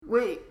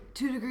Wait,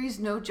 2 degrees,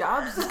 no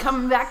jobs is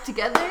coming back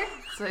together?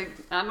 It's like,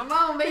 I don't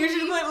know, maybe. You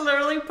should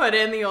literally put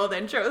in the old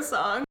intro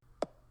song.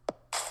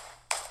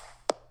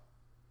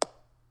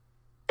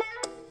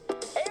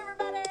 Hey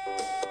everybody!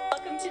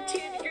 Welcome to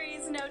 2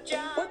 Degrees, No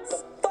Jobs. What the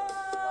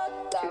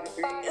fuck? 2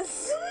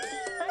 degrees.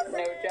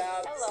 No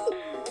jobs.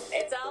 Hello.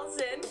 It's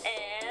Allison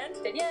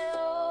and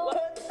Danielle.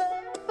 What the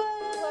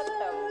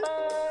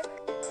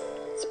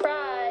fuck?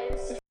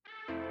 Surprise.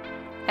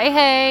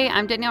 Hey,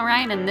 I'm Danielle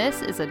Ryan, and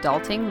this is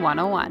Adulting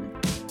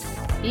 101.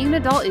 Being an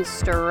adult is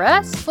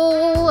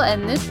stressful,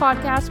 and this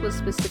podcast was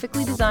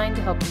specifically designed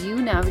to help you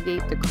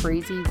navigate the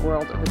crazy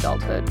world of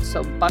adulthood.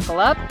 So buckle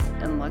up,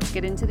 and let's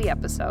get into the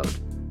episode.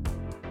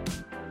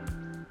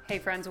 Hey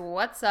friends,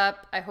 what's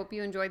up? I hope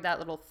you enjoyed that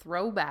little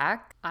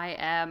throwback. I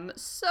am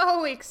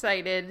so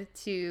excited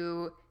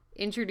to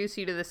introduce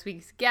you to this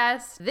week's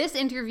guest. This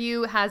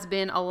interview has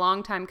been a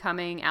long time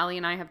coming. Allie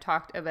and I have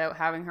talked about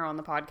having her on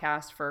the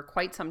podcast for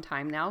quite some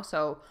time now,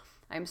 so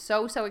I'm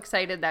so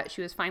excited that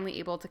she was finally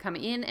able to come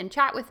in and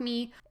chat with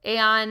me.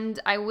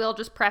 And I will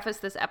just preface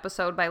this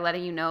episode by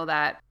letting you know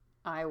that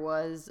I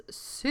was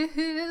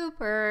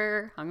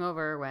super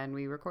hungover when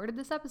we recorded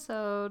this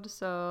episode,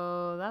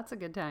 so that's a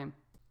good time.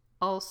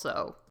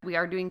 Also, we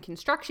are doing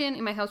construction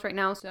in my house right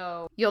now,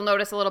 so you'll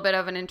notice a little bit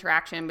of an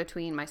interaction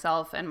between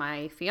myself and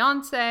my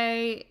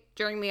fiance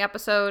during the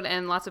episode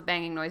and lots of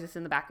banging noises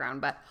in the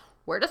background, but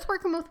we're just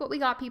working with what we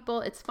got,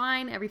 people. It's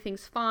fine.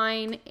 Everything's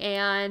fine.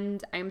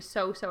 And I'm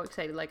so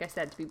excited, like I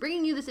said, to be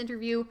bringing you this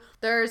interview.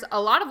 There's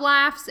a lot of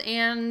laughs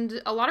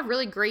and a lot of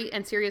really great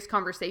and serious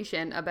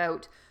conversation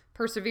about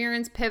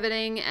perseverance,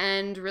 pivoting,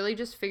 and really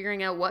just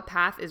figuring out what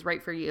path is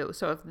right for you.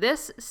 So if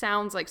this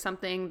sounds like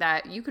something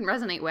that you can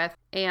resonate with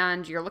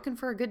and you're looking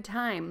for a good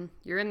time,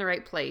 you're in the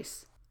right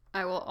place.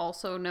 I will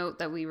also note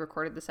that we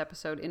recorded this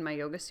episode in my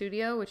yoga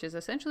studio, which is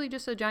essentially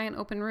just a giant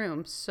open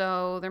room.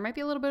 So there might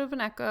be a little bit of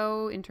an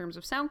echo in terms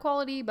of sound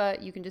quality,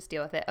 but you can just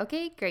deal with it.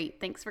 Okay, great.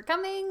 Thanks for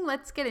coming.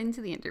 Let's get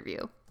into the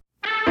interview.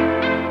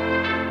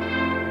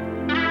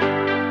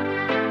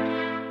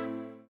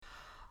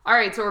 All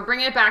right, so we're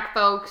bringing it back,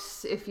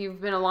 folks. If you've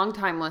been a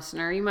long-time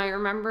listener, you might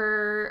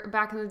remember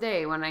back in the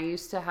day when I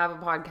used to have a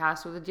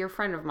podcast with a dear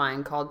friend of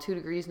mine called 2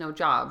 Degrees, No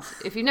Jobs.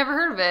 If you've never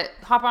heard of it,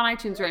 hop on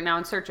iTunes right now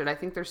and search it. I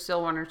think there's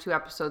still 1 or 2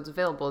 episodes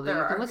available that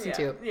you can listen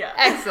to. Yeah.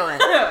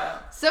 Excellent.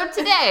 So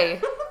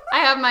today, I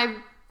have my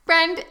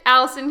friend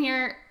Allison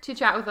here to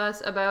chat with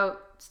us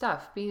about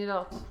stuff, being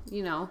adults,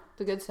 you know,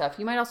 the good stuff.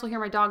 You might also hear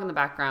my dog in the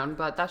background,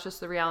 but that's just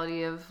the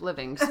reality of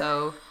living,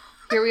 so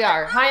here we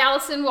are. Hi,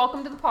 Allison.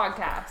 Welcome to the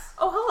podcast.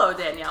 Oh, hello,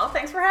 Danielle.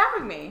 Thanks for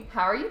having me.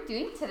 How are you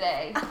doing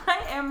today?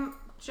 I am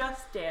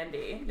just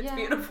dandy. It's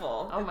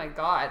beautiful. Oh my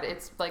God.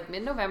 It's like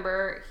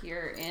mid-November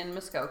here in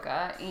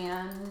Muskoka,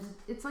 and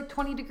it's like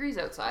 20 degrees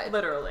outside.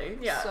 Literally,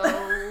 yeah.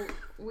 So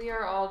we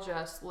are all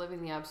just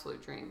living the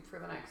absolute dream for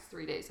the next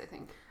 3 days, I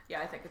think.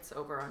 Yeah, I think it's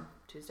over on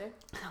Tuesday.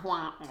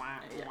 Wah, wah,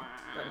 Yeah, wah.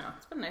 but no,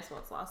 it's been nice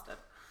while it's lasted.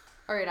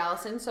 All right,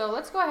 Allison. So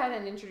let's go ahead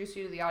and introduce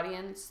you to the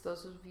audience.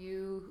 Those of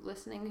you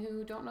listening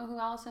who don't know who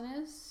Allison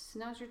is,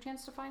 now's your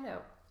chance to find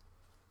out.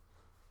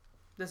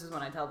 This is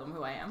when I tell them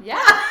who I am.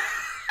 Yeah.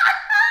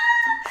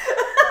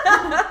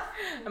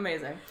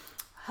 Amazing.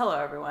 Hello,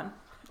 everyone.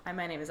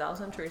 My name is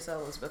Allison Teresa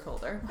Elizabeth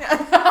Holder.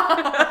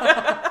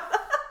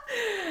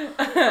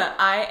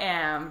 I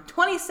am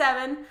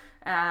 27,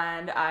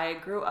 and I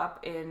grew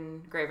up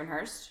in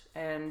Gravenhurst,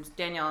 and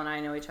Danielle and I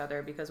know each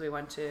other because we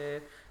went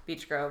to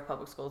Beach Grove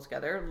Public School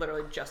together,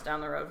 literally just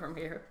down the road from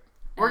here.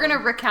 We're going to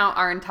recount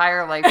our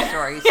entire life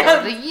story.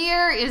 So the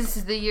year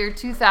is the year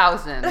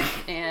 2000,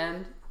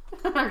 and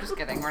I'm just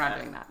kidding. We're not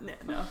doing that.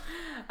 No.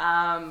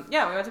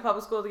 Yeah, we went to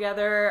public school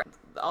together.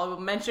 I'll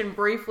mention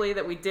briefly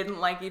that we didn't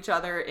like each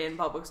other in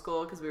public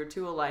school because we were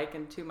too alike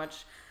and too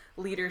much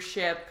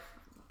leadership,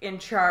 in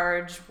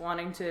charge,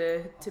 wanting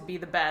to be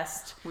the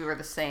best. We were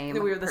the same.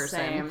 We were the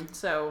same.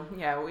 So,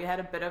 yeah, we had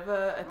a bit of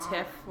a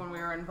tiff when we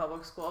were in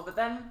public school. But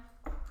then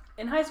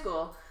in high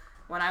school,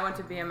 when I went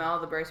to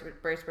BML, the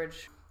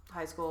Bracebridge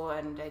High School,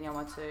 and Danielle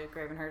went to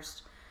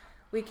Gravenhurst,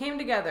 we came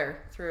together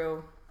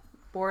through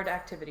board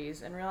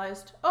activities and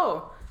realized,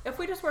 oh, if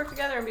we just work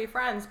together and be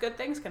friends, good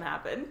things can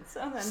happen.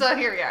 So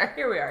here we are.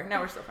 Here we are. Now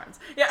we're still friends.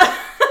 Yeah.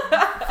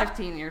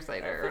 15 years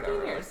later.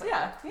 15 years.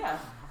 Yeah.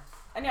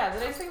 And yeah,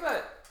 the nice thing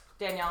about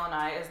Danielle and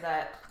I is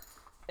that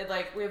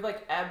we have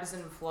like ebbs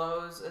and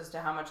flows as to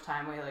how much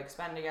time we like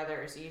spend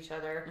together or see each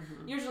other,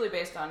 usually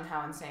based on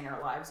how insane our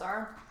lives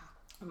are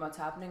and what's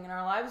happening in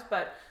our lives.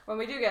 But when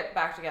we do get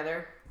back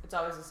together, it's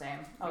always the same.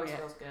 Always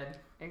feels good.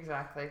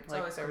 Exactly. It's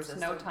like always there was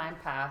no consistent. time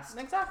passed.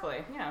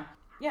 Exactly. Yeah.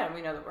 Yeah, and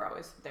we know that we're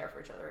always there for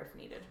each other if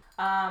needed.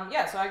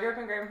 So I grew up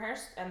in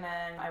Gravenhurst, and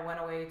then I went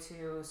away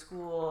to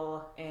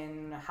school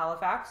in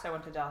Halifax. I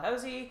went to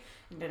Dalhousie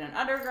and did an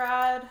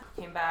undergrad,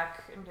 came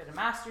back and did a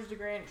master's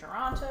degree in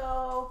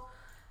Toronto,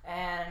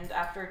 and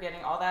after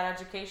getting all that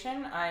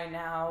education, I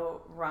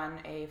now run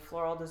a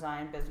floral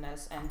design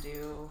business and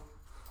do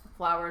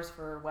flowers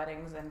for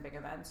weddings and big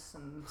events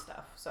and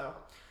stuff. So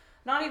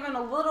not even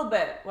a little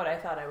bit what I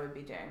thought I would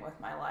be doing with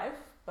my life,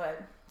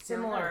 but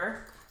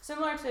similar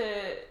similar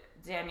to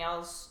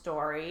Danielle's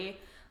story,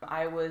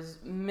 I was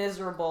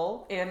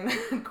miserable in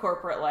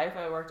corporate life.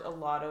 I worked a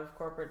lot of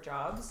corporate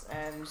jobs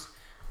and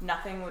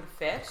nothing would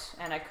fit,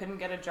 and I couldn't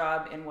get a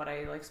job in what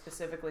I like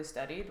specifically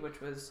studied, which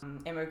was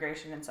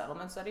immigration and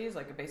settlement studies,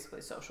 like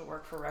basically social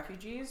work for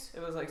refugees. It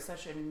was like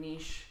such a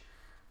niche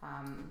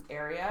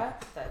area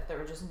that there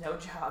were just no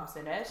jobs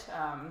in it,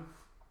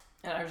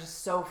 and I was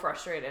just so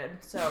frustrated.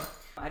 So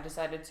I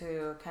decided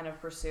to kind of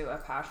pursue a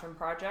passion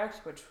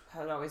project, which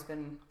had always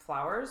been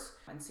flowers,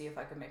 and see if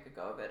I could make a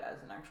go of it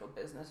as an actual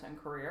business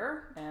and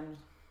career. And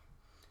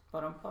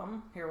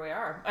here we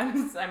are.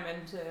 I'm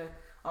into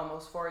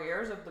almost 4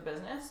 years of the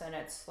business, and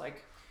it's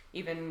like,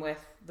 even with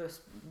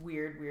this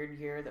weird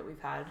year that we've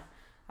had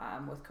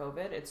with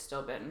COVID, it's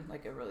still been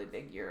like a really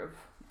big year of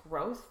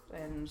growth,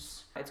 and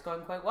it's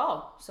going quite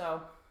well.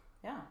 So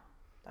yeah,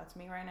 that's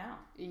me right now.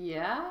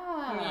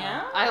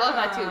 Yeah. I love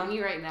that too,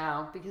 me right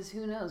now, because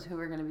who knows who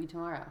we're going to be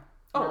tomorrow.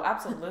 Oh,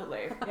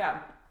 absolutely. Yeah.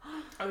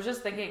 I was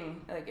just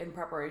thinking, like, in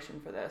preparation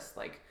for this,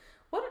 like,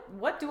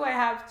 what do I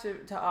have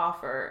to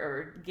offer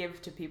or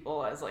give to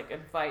people as like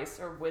advice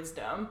or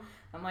wisdom?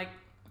 I'm like,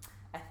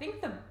 I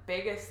think the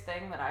biggest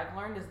thing that I've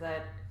learned is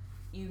that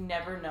you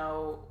never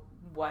know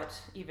what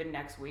even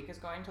next week is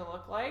going to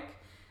look like.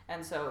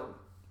 And so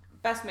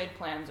best made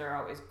plans are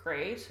always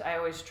great. I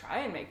always try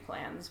and make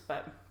plans,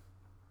 but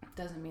it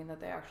doesn't mean that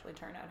they actually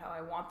turn out how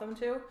I want them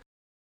to.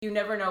 You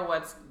never know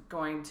what's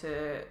going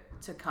to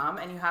come,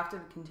 and you have to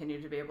continue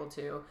to be able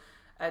to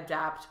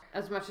adapt.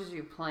 As much as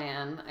you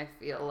plan, I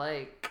feel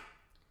like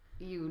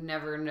you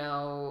never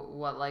know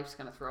what life's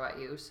going to throw at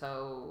you.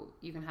 So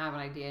you can have an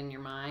idea in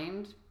your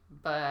mind,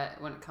 but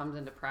when it comes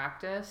into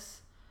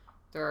practice,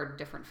 there are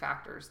different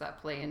factors that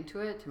play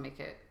into it to make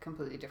it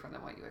completely different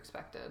than what you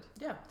expected.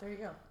 Yeah, there you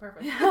go.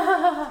 Perfect.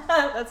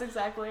 That's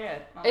exactly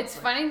it. Honestly. It's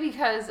funny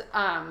because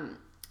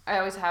I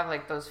always have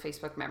like those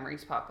Facebook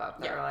memories pop up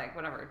that are like,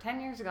 whatever,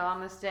 10 years ago on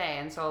this day.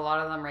 And so a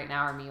lot of them right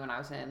now are me when I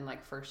was in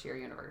like first year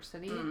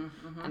university.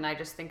 Mm-hmm. And I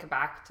just think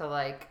back to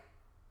like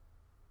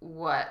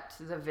what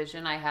the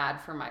vision I had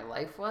for my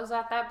life was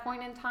at that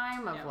point in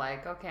time of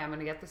like, okay, I'm going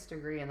to get this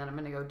degree and then I'm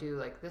going to go do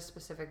like this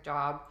specific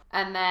job.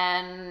 And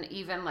then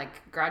even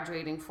like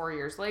graduating 4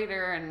 years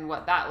later and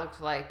what that looked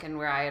like and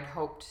where I had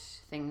hoped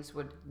things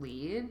would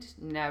lead,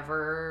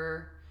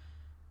 never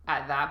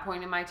at that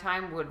point in my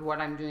time would what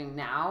I'm doing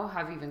now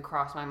have even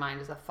crossed my mind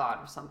as a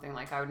thought of something.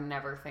 Like I would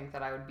never think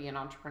that I would be an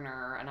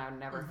entrepreneur, and I would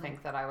never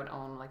think that I would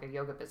own like a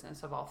yoga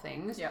business of all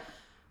things. Yeah.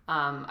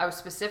 I was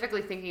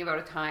specifically thinking about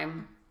a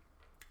time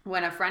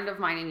when a friend of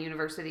mine in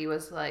university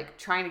was like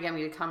trying to get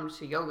me to come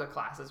to yoga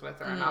classes with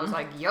her. And I was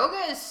like,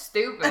 yoga is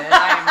stupid.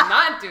 I am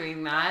not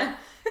doing that.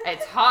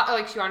 It's hot.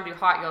 Like she wanted to do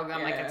hot yoga.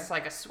 I'm like, it's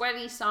like a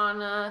sweaty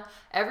sauna.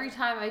 Every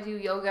time I do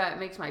yoga, it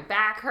makes my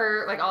back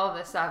hurt. Like all of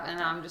this stuff.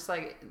 And I'm just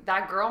like,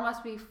 that girl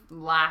must be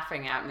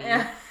laughing at me,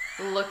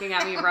 looking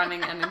at me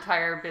running an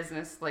entire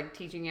business, like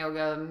teaching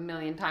yoga 1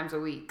 million times a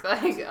week.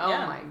 Like, oh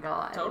my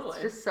God.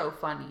 Totally. It's just so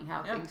funny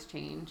how things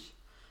change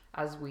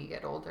as we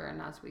get older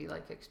and as we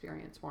like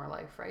experience more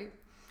life, right?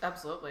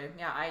 Absolutely.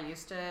 Yeah, I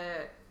used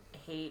to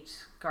hate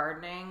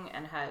gardening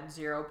and had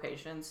zero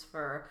patience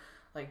for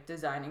like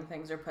designing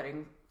things or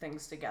putting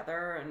things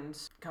together and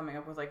coming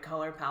up with like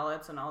color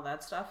palettes and all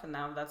that stuff, and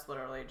now that's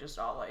literally just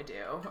all I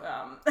do.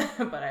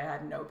 But I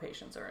had no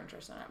patience or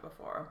interest in it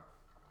before.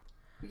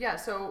 Yeah,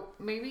 so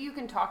maybe you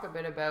can talk a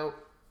bit about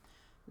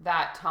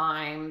that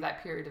time,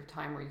 that period of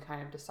time where you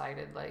kind of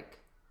decided like,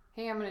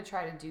 hey, I'm going to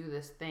try to do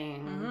this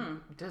thing,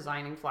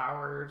 designing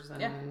flowers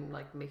and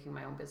like making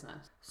my own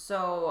business.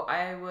 So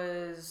I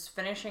was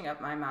finishing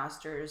up my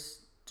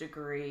master's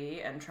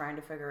degree and trying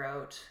to figure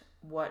out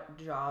what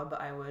job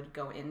I would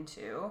go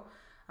into.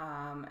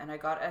 And I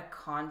got a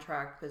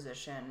contract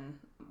position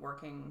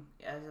working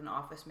as an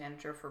office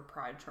manager for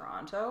Pride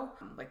Toronto,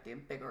 like the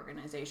big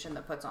organization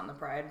that puts on the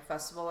Pride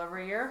Festival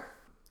every year.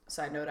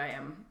 Side note, I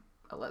am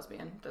a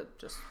lesbian.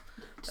 Just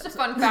a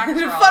fun fact.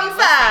 Fun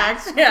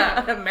fact.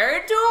 Yeah, I'm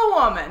married to a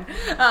woman.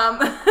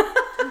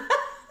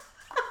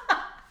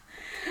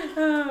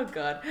 Oh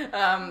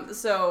God.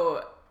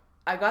 So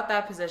I got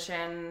that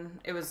position.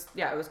 It was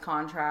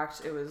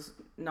contract. It was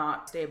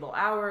not stable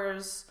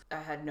hours. I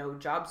had no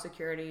job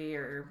security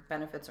or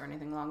benefits or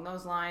anything along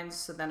those lines.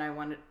 So then I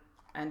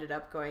ended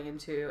up going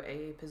into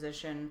a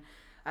position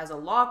as a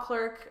law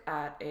clerk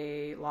at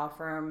a law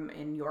firm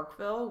in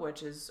Yorkville,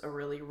 which is a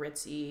really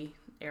ritzy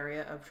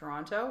area of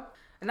Toronto.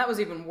 And that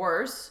was even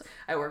worse.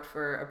 I worked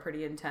for a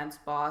pretty intense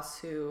boss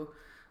who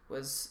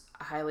was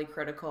highly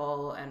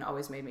critical and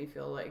always made me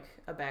feel like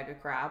a bag of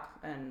crap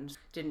and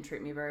didn't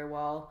treat me very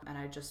well. And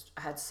I just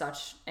had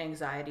such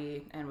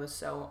anxiety and was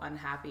so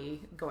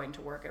unhappy going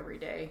to work every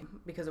day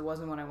because it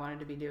wasn't what I wanted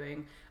to be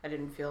doing. I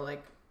didn't feel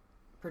like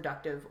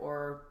productive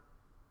or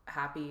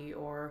happy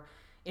or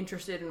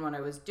interested in what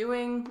I was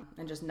doing,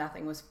 and just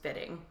nothing was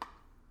fitting.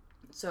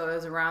 So it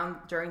was around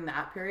during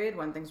that period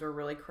when things were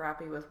really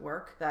crappy with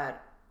work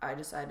that I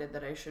decided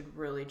that I should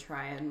really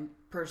try and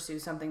pursue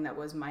something that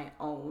was my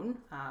own,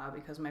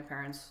 because my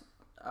parents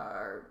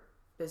are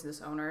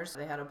business owners.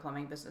 They had a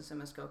plumbing business in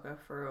Muskoka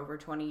for over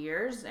 20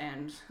 years,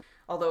 and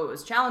although it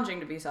was challenging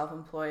to be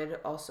self-employed,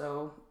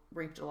 also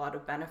reaped a lot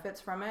of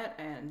benefits from it.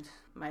 And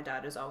my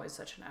dad is always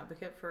such an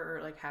advocate for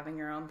like having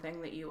your own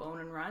thing that you own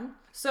and run.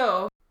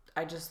 So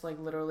I just like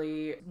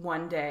literally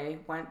one day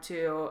went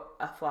to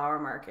a flower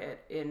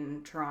market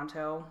in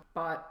Toronto,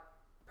 bought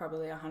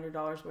probably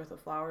 $100 worth of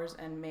flowers,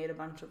 and made a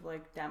bunch of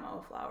like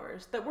demo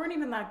flowers that weren't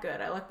even that good.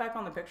 I look back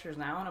on the pictures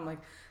now and I'm like,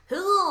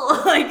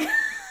 ooh, like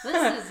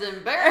This is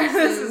embarrassing.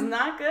 this is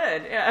not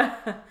good. Yeah.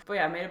 But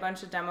yeah, I made a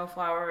bunch of demo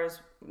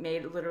flowers,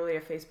 made literally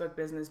a Facebook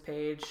business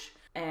page,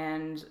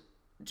 and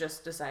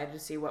just decided to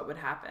see what would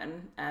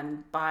happen.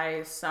 And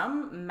by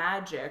some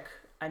magic,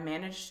 I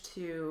managed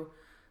to,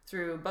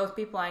 through both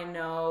people I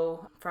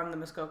know from the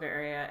Muskoka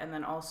area and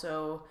then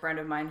also a friend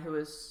of mine who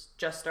was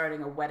just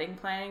starting a wedding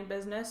planning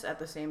business at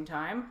the same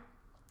time,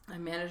 I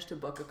managed to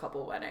book a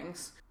couple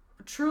weddings.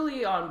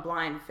 Truly on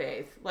blind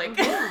faith. Like,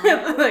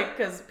 like,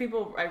 because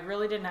people, I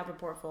really didn't have a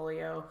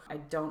portfolio. I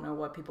don't know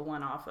what people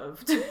went off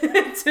of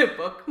to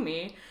book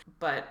me,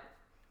 but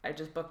I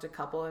just booked a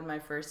couple in my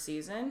first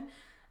season,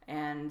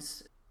 and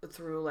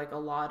through like a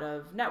lot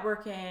of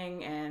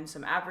networking and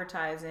some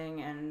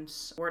advertising and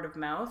word of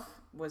mouth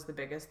was the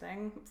biggest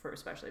thing, for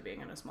especially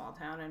being in a small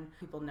town and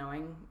people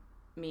knowing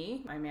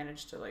me. I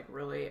managed to like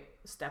really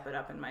step it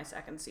up in my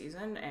second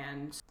season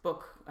and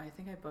I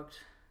think I booked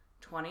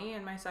 20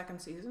 in my second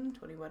season,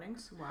 20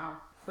 weddings. Wow.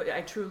 But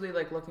I truly,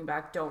 like looking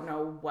back, don't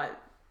know what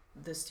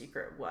the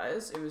secret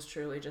was. It was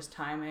truly just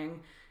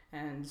timing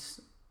and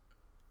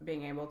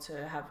being able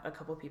to have a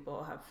couple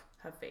people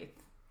have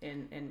faith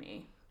in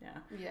me.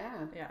 Yeah.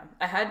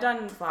 I had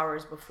done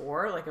flowers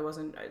before. Like, it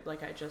wasn't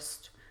like I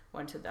just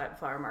went to that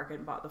flower market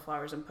and bought the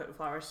flowers and put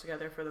flowers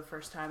together for the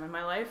first time in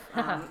my life.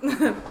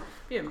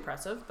 Be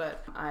impressive.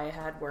 But I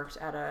had worked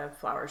at a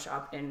flower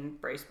shop in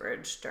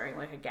Bracebridge during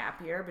like a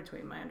gap year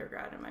between my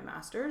undergrad and my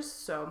master's.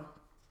 So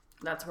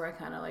that's where I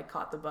kind of like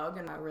caught the bug,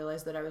 and I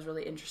realized that I was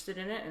really interested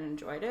in it and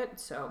enjoyed it.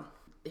 So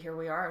here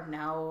we are.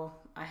 Now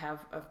I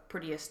have a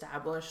pretty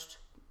established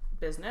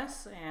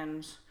business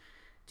and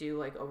do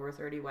like over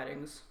 30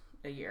 weddings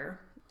a year.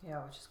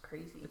 Yeah, which is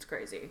crazy. It's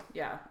crazy.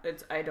 Yeah.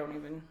 I don't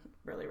even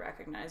really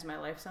recognize my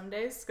life some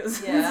days, because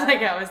it's Yeah. like,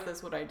 how is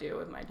this what I do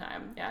with my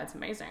time? Yeah, it's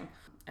amazing.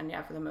 And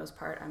yeah, for the most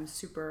part, I'm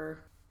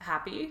super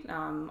happy.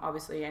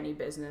 Obviously, any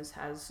business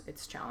has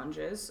its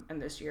challenges, and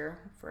this year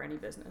for any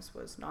business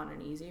was not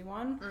an easy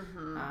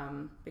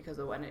one, because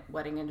the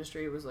wedding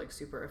industry was like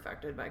super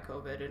affected by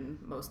COVID,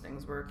 and most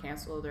things were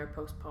canceled or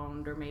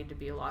postponed or made to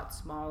be a lot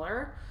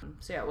smaller.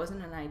 So yeah, it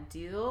wasn't an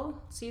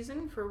ideal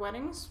season for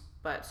weddings,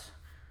 but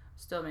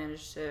still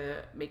managed to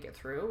make it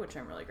through, which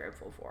I'm really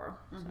grateful for.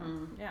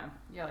 So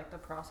Yeah, like the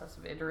process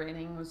of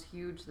iterating was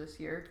huge this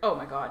year oh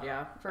my god,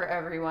 yeah, for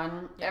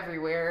everyone,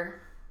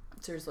 everywhere.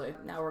 seriously.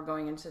 Now we're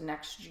going into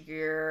next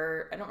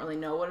year. I don't really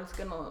know what it's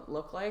gonna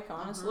look like,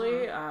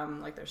 honestly.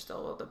 Like, there's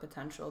still the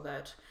potential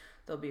that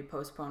there'll be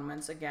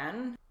postponements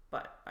again,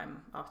 but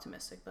I'm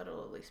optimistic that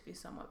it'll at least be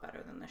somewhat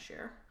better than this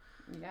year.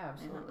 Yeah,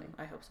 absolutely.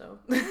 I hope so.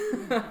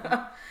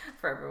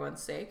 For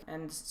everyone's sake.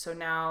 And so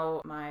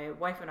now my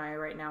wife and I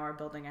right now are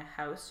building a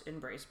house in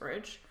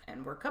Bracebridge,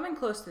 and we're coming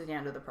close to the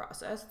end of the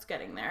process. It's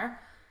getting there.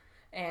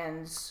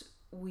 And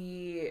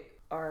we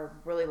are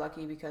really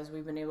lucky because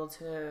we've been able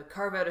to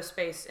carve out a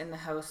space in the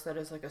house that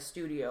is like a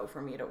studio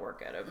for me to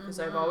work out of,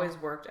 because I've always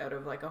worked out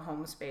of like a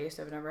home space.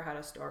 I've never had a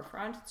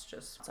storefront. It's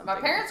just something.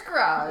 My parents'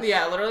 garage.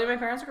 Yeah, literally my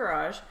parents'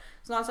 garage.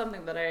 It's not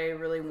something that I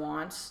really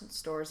want.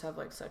 Stores have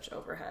like such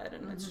overhead,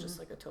 and it's just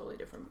like a totally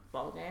different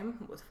ball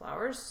game with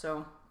flowers.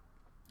 So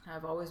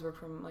I've always worked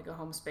from like a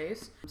home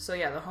space. So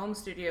yeah, the home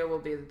studio will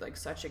be like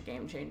such a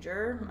game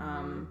changer.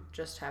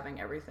 Just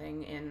having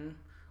everything in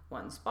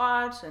one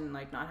spot and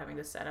like not having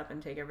to set up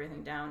and take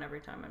everything down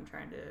every time I'm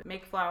trying to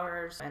make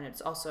flowers. And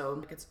it's also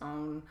like its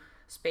own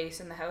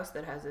space in the house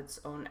that has its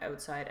own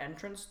outside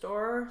entrance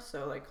door,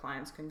 so like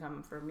clients can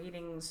come for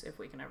meetings if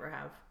we can ever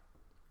have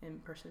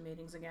in-person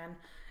meetings again,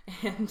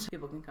 and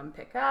people can come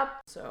pick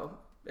up. So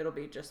it'll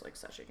be just like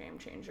such a game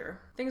changer.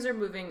 Things are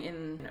moving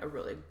in a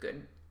really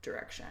good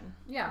direction.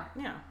 Yeah,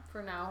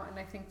 for now. And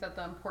I think that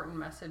the important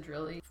message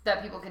really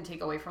that people can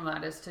take away from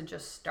that is to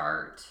just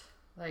start.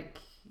 Like,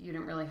 you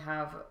didn't really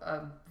have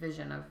a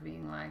vision of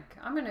being like,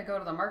 I'm going to go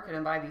to the market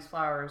and buy these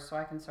flowers so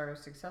I can start a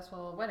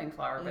successful wedding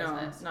flower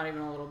business. No, not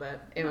even a little bit.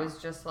 It was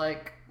just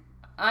like,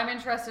 I'm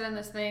interested in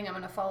this thing, I'm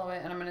going to follow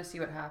it, and I'm going to see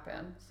what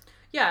happens.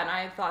 Yeah, and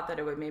I thought that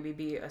it would maybe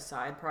be a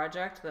side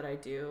project that I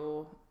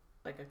do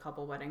like a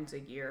couple weddings a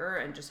year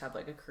and just have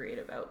like a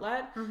creative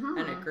outlet. And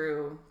it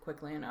grew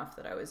quickly enough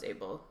that I was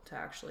able to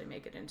actually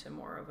make it into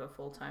more of a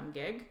full-time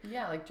gig.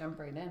 Yeah, like jump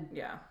right in.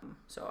 Yeah.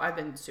 So I've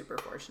been super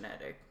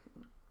fortunate.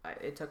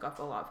 It took off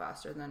a lot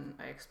faster than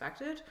I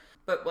expected.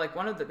 But like,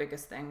 one of the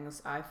biggest things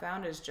I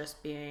found is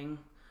just being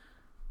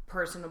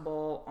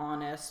personable,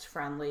 honest,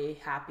 friendly,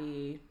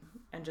 happy,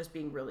 and just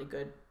being really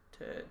good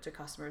to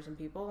customers and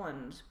people,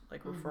 and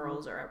like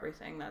referrals are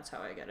everything. That's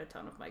how I get a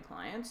ton of my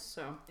clients.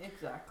 So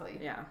Exactly.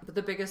 yeah. But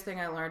the biggest thing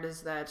I learned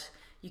is that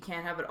you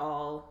can't have it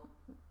all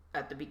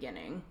at the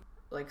beginning.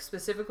 like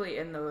specifically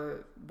in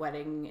the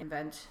wedding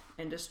event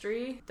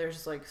industry,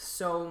 there's like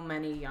so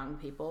many young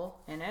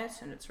people in it,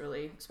 and it's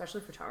really,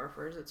 especially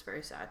photographers, it's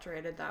very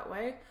saturated that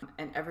way.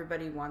 And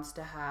everybody wants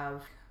to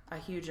have a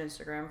huge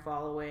Instagram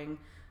following,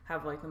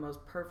 have like the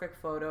most perfect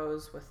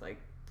photos with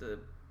like the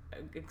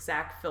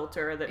exact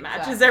filter that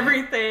matches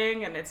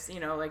everything, and it's,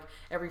 you know, like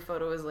every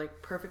photo is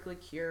like perfectly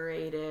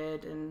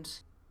curated, and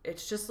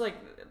it's just like,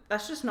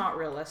 that's just not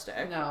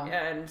realistic. No.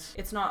 And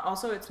it's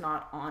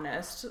not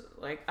honest.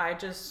 Like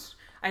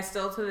I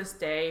still to this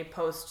day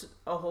post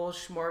a whole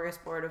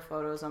smorgasbord of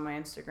photos on my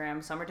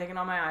Instagram. Some are taken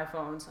on my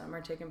iPhone, some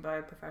are taken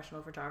by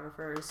professional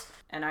photographers,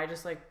 and I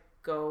just like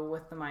go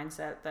with the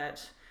mindset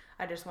that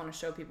I just want to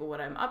show people what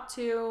I'm up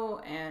to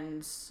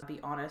and be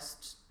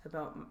honest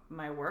about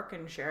my work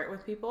and share it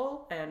with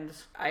people. And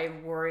I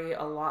worry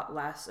a lot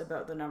less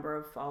about the number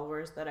of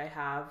followers that I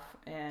have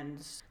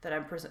and that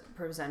I'm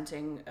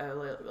presenting a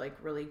like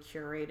really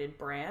curated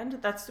brand.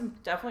 That's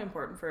definitely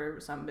important for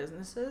some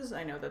businesses.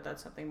 I know that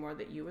that's something more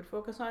that you would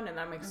focus on, and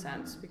that makes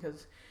sense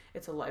because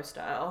it's a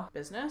lifestyle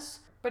business.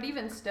 But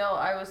even still,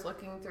 I was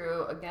looking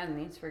through, again,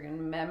 these friggin'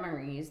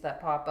 memories that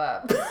pop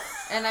up.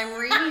 And I'm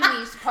reading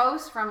these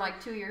posts from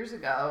like 2 years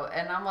ago,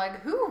 and I'm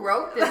like, who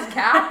wrote this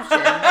caption?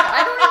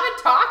 I don't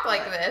even talk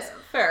like this.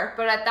 Fair.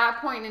 But at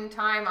that point in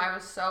time, I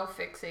was so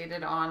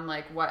fixated on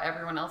like what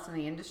everyone else in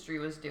the industry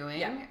was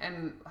doing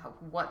and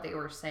what they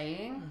were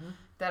saying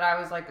that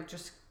I was like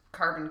just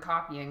carbon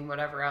copying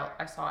whatever else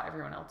I saw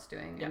everyone else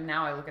doing. And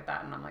now I look at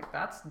that and I'm like,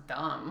 that's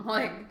dumb.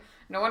 Like,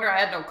 no wonder I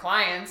had no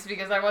clients,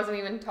 because I wasn't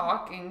even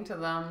talking to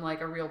them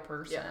like a real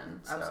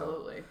person. Yeah,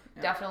 absolutely.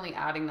 So definitely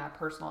adding that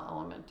personal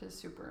element is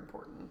super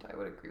important. I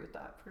would agree with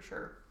that for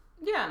sure.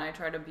 Yeah, and I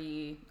try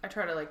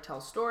to like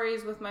tell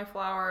stories with my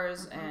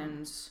flowers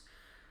and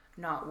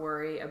not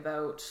worry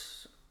about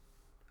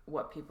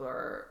what people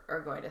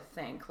are going to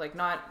think. Like,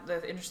 not,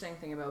 the interesting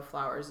thing about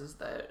flowers is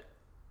that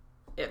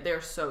they're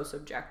so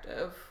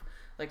subjective.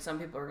 Like, some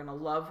people are going to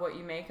love what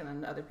you make, and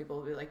then other people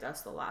will be like,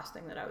 that's the last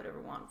thing that I would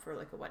ever want for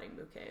like a wedding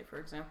bouquet, for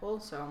example.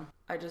 So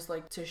I just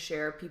like to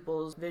share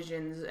people's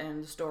visions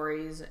and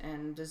stories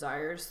and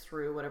desires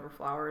through whatever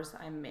flowers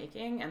I'm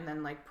making, and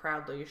then like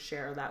proudly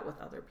share that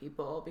with other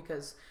people,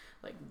 because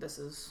like, this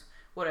is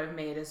what I've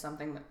made is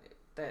something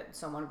that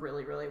someone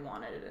really, really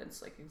wanted, and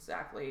it's like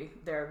exactly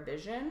their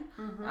vision.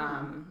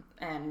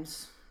 And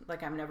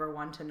like, I'm never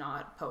one to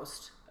not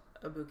post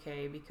a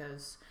bouquet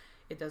because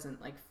it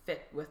doesn't like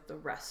fit with the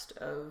rest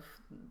of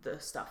the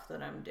stuff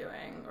that I'm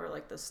doing, or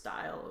like the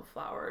style of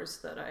flowers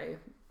that I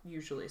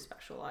usually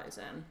specialize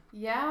in.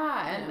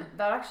 Yeah, and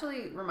that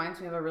actually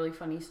reminds me of a really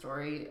funny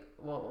story.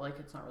 Well, like,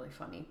 it's not really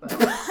funny, but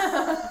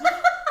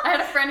I had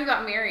a friend who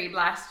got married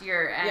last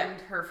year, and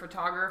her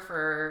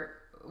photographer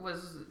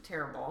was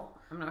terrible.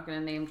 I'm not going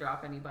to name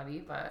drop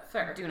anybody, but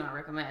do not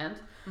recommend.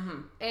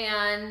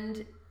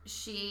 And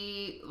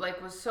she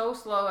like was so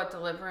slow at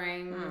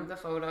delivering the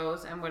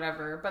photos and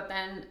whatever, but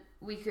then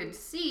we could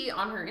see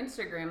on her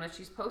Instagram that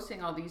she's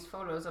posting all these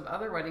photos of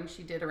other weddings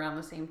she did around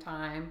the same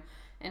time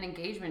and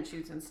engagement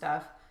shoots and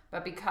stuff.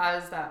 But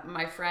because that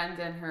my friend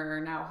and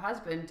her now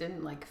husband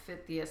didn't like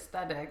fit the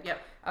aesthetic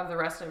of the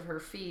rest of her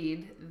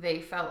feed, they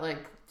felt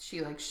like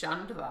she like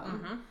shunned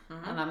them.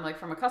 And I'm like,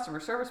 from a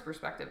customer service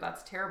perspective,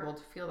 that's terrible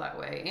to feel that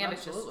way. And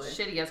it's just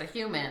shitty as a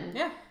human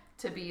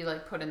to be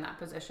like put in that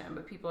position.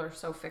 But people are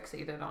so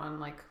fixated on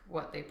like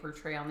what they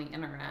portray on the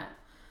internet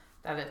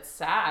that it's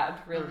sad,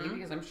 really,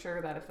 because I'm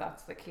sure that if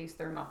that's the case,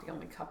 they're not the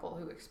only couple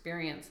who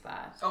experience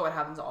that. Oh, it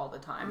happens all the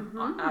time.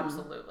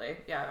 Absolutely.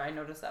 Yeah, I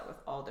notice that with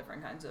all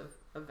different kinds of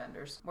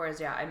vendors.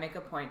 Whereas, I make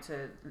a point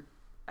to,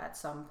 at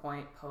some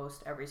point,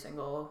 post every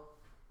single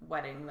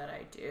wedding that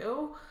I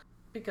do,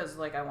 because,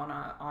 like, I want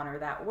to honor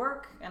that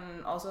work,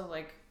 and also,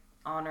 like,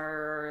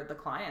 honor the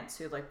clients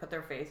who, like, put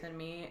their faith in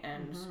me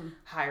and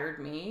hired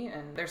me.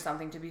 And there's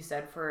something to be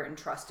said for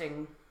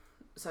entrusting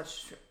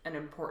such an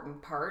important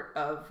part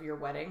of your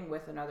wedding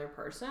with another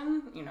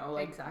person, you know,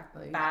 like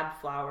bad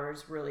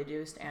flowers really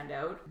do stand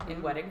out in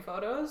wedding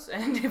photos,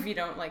 and if you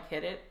don't like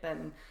hit it,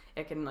 then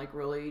it can like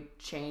really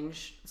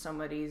change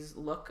somebody's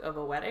look of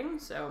a wedding.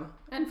 So,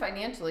 and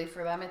financially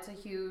for them, it's a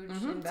huge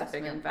investment. It's a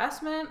big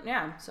investment.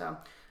 Yeah. So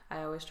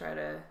I always try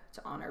to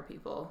honor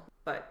people,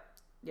 but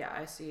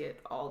I see it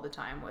all the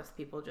time with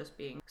people just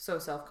being so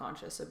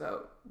self-conscious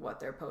about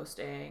what they're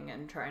posting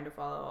and trying to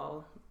follow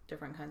all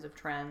different kinds of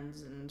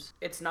trends, and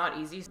it's not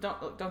easy.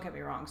 Don't get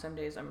me wrong, some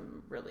days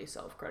I'm really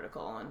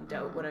self-critical and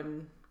doubt what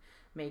I'm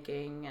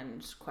making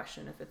and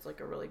question if it's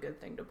like a really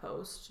good thing to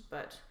post,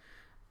 but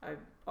I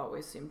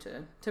always seem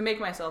to make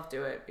myself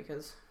do it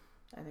because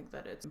I think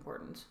that it's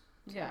important.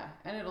 Yeah,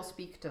 and it'll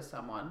speak to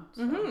someone.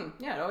 So.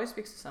 Yeah, it always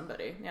speaks to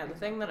somebody. Yeah, the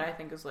thing that I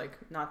think is like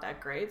not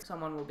that great,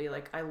 someone will be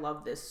like, I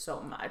love this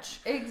so much.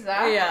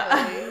 Exactly.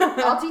 Yeah.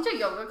 I'll teach a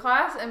yoga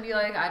class and be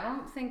like, I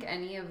don't think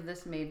any of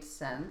this made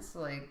sense.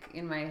 Like,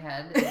 in my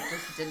head, it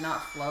just did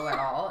not flow at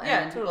all. And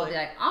then people will be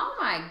like, oh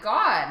my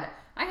God,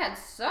 I had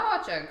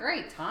such a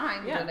great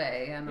time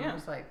today. And I'm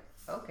just like,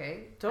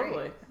 okay.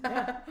 Totally.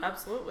 Yeah,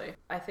 absolutely.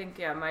 I think,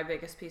 my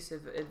biggest piece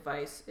of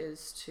advice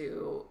is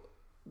to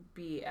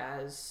be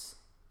as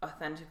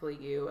authentically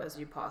you as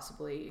you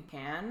possibly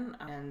can,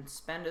 and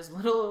spend as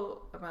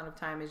little amount of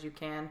time as you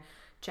can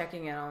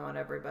checking in on what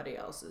everybody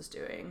else is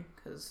doing,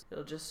 because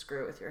it'll just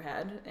screw with your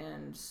head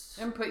and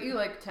put you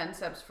like 10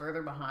 steps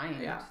further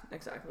behind. Yeah,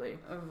 exactly.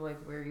 Of like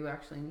where you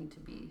actually need to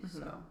be.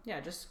 So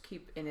yeah, just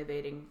keep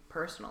innovating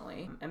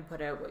personally and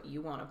put out what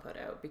you want to put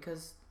out,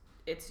 because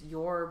it's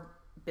your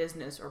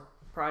business or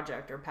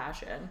project or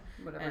passion,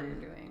 whatever you're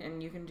doing,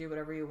 and you can do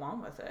whatever you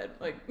want with it.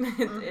 Like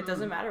it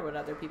doesn't matter what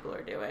other people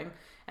are doing,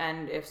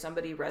 and if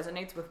somebody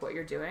resonates with what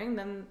you're doing,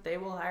 then they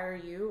will hire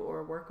you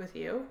or work with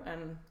you,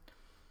 and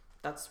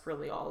that's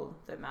really all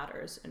that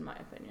matters, in my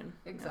opinion.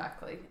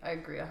 Exactly. Yeah. I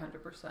agree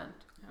 100%.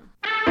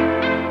 Yeah.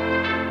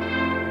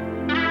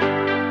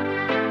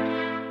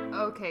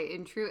 Okay,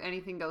 in true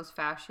anything goes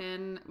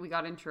fashion, we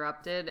got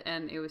interrupted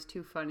and it was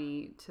too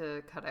funny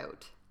to cut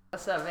out.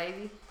 What's up,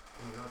 baby?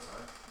 Can you go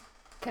outside?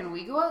 Can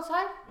we go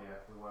outside? Yeah,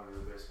 we want to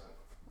do the basement.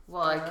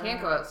 Well, I can't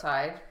go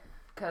outside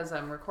because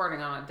I'm recording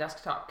on a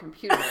desktop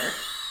computer.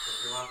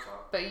 With your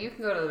laptop. But you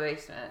can go to the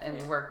basement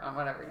and work on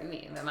whatever you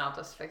need, and I'll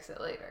just fix it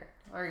later.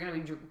 Or you're going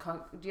to be...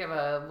 Do you have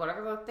a...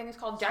 whatever the thing is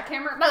called?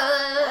 Jackhammer?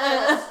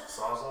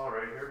 Sawzall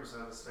right here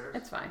beside the stairs.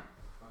 It's fine.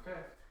 Okay.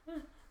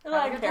 I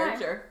like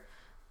character.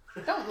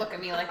 Don't look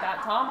at me like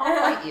that, Tom.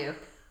 I'll fight you.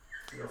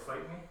 You'll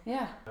fight me?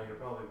 Yeah. You'll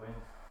probably win.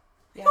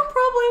 Yeah. You'll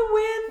probably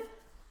win.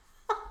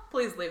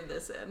 Please leave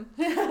this in.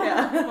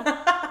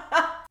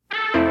 Yeah.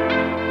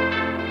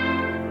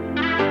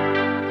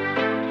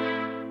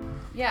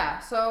 Yeah,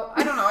 so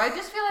I don't know. I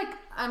just feel like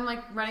I'm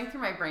like running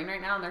through my brain right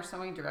now, and there's so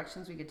many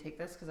directions we could take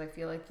this, because I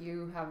feel like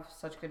you have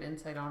such good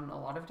insight on a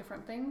lot of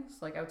different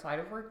things, like outside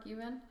of work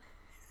even.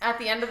 At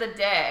the end of the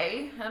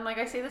day, and like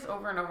I say this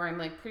over and over in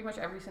like pretty much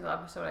every single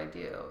episode I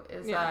do,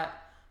 is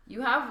that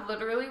you have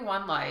literally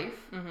one life,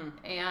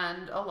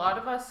 and a lot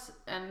of us,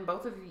 and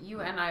both of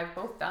you and I have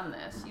both done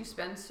this. You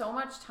spend so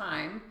much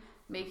time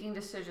making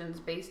decisions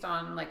based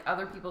on like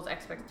other people's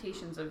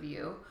expectations of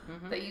you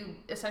that you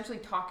essentially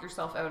talk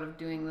yourself out of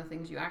doing the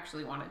things you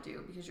actually want to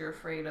do, because you're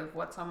afraid of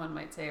what someone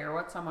might say or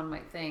what someone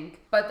might think.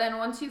 But then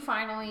once you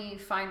finally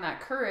find that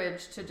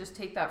courage to just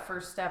take that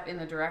first step in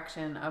the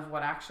direction of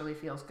what actually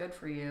feels good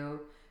for you,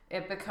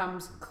 it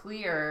becomes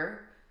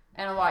clear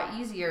and a lot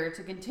easier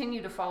to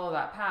continue to follow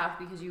that path,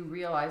 because you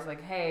realize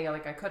like, hey,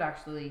 like I could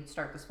actually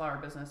start this flower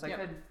business. I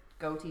could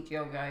go teach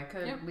yoga. I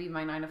could leave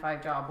my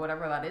 9-to-5 job,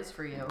 whatever that is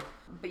for you.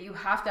 But you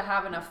have to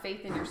have enough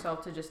faith in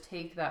yourself to just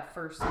take that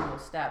first single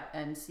step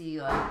and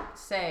see, like,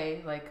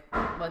 say, like,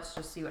 let's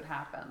just see what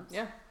happens.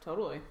 Yeah,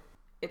 totally.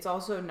 It's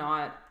also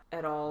not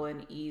at all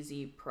an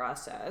easy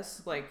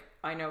process. Like,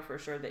 I know for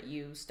sure that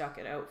you stuck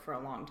it out for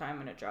a long time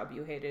in a job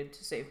you hated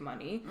to save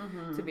money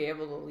to be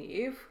able to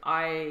leave.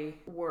 I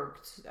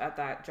worked at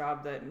that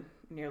job that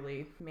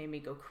nearly made me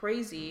go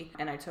crazy,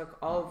 and I took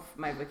all of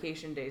my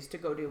vacation days to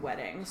go do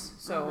weddings.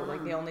 So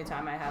like the only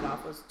time I had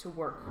off was to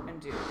work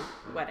and do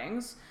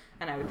weddings,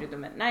 and I would do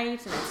them at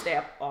night, and I'd stay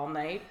up all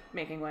night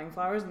making wedding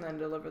flowers and then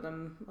deliver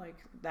them like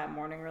that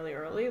morning really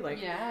early.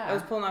 Like I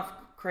was pulling off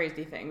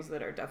crazy things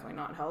that are definitely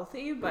not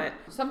healthy, but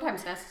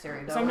sometimes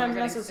necessary though. Sometimes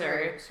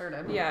necessary.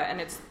 Assertive. Yeah, and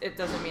it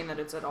doesn't mean that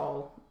it's at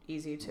all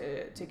easy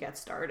to get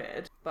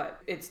started, but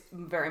it's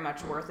very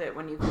much worth it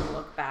when you can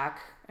look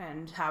back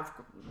and have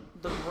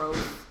the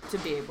growth to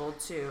be able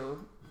to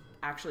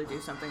actually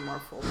do something more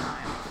full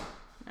time.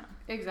 Yeah.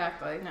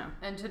 Exactly. No.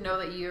 And to know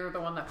that you're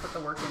the one that put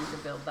the work in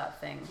to build that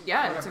thing.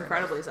 Yeah, it's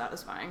incredibly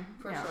satisfying.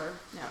 For sure.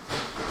 Yeah.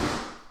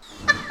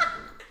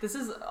 This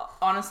is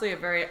honestly a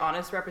very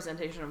honest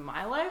representation of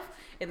my life,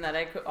 in that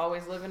I could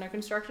always live in a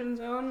construction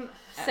zone.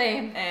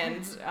 Same.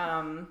 And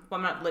well,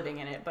 I'm not living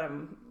in it, but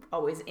I'm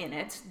always in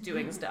it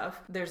doing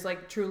stuff. There's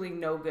like truly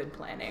no good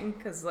planning,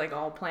 because like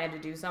I'll plan to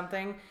do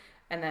something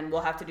and then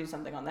we'll have to do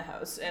something on the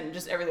house, and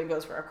just everything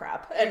goes for a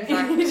crap, and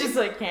you just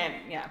like can't.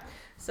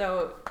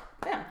 So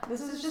yeah,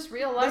 this is just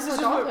real life. This is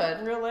just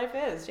what real life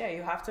is. Yeah,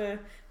 you have to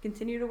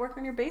continue to work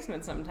on your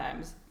basement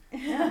sometimes.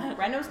 Yeah.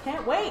 Renos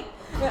can't wait.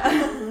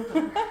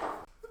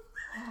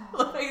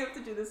 Look, I have to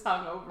do this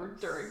hungover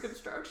during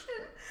construction.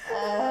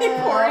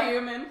 Poor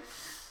human.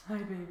 Hi,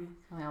 baby.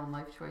 My own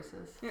life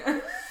choices.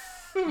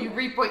 You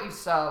reap what you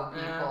sow,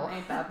 people.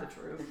 Ain't that the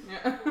truth?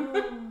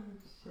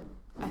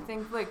 I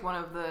think like one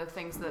of the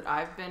things that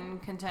I've been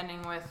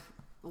contending with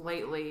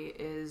lately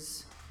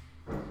is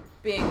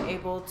being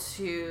able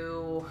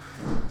to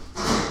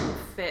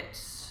fit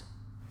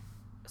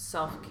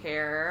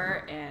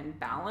self-care and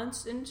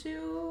balance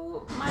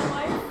into my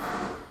life,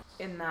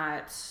 in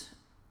that,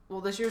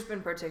 well, this year's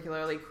been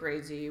particularly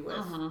crazy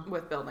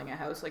with building a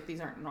house. Like,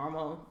 these aren't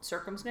normal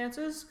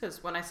circumstances,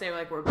 because when I say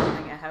like we're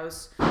building a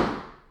house,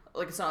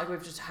 like it's not like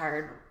we've just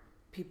hired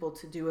people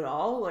to do it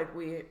all. Like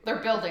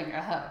they're building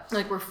a house.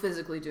 Like, we're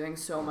physically doing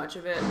so much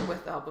of it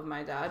with the help of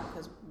my dad,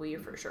 because we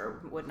for sure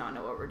would not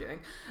know what we're doing.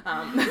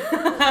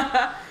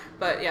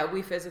 But yeah,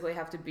 we physically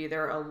have to be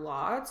there a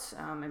lot,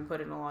 and put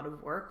in a lot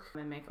of work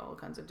and make all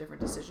kinds of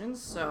different decisions.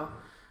 So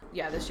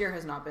yeah, this year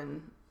has not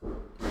been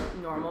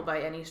normal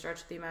by any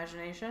stretch of the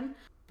imagination,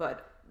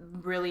 but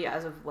really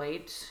as of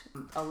late,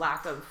 a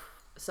lack of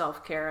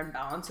self-care and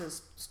balance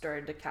has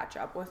started to catch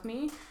up with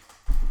me,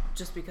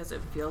 just because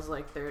it feels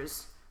like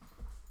there's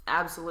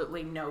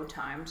absolutely no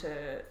time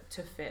to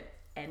fit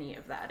any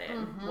of that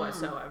in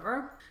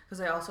whatsoever.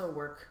 Because I also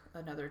work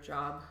another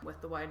job with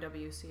the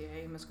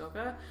YWCA in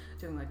Muskoka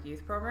doing like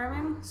youth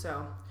programming,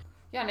 so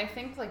Yeah, and I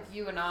think like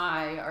you and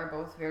I are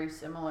both very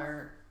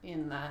similar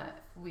in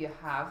that we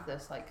have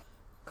this like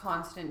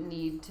constant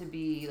need to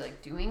be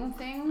like doing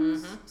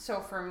things. So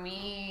for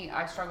me,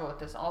 I struggle with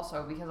this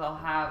also because I'll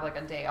have like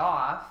a day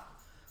off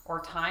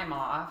or time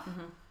off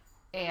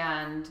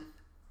and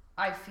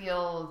I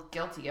feel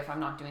guilty if I'm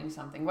not doing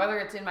something, whether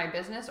it's in my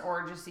business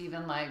or just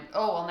even like,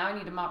 oh, well, now I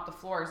need to mop the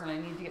floors and I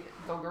need to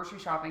go grocery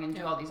shopping and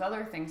do all these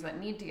other things that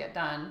need to get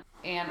done.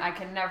 And I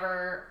can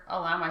never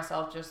allow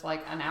myself just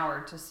like an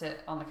hour to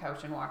sit on the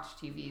couch and watch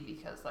TV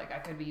because like I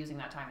could be using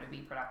that time to be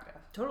productive.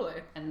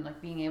 totally. And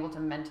like being able to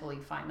mentally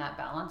find that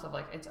balance of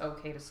like, it's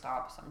okay to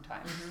stop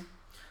sometimes.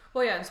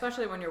 Well, yeah,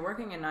 especially when you're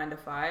working a 9 to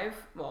 5,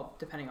 well,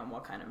 depending on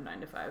what kind of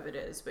 9 to 5 it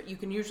is, but you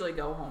can usually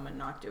go home and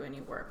not do any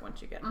work once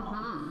you get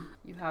home.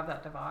 You have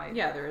that divide.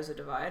 Yeah, there is a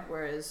divide,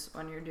 whereas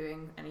when you're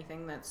doing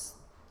anything that's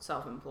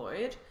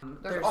self-employed,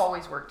 There's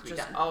always work to be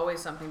just done. always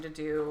something to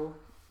do,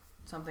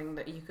 something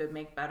that you could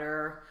make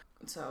better.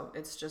 So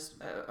it's just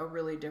a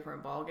really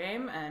different ball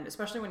game, and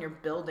especially when you're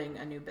building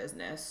a new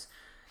business,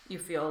 you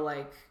feel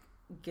like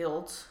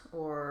guilt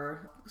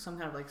or some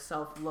kind of like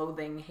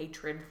self-loathing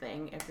hatred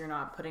thing if you're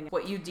not putting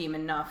what you deem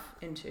enough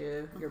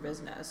into your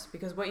business,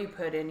 because what you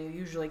put in you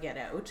usually get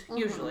out,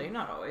 usually,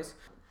 not always,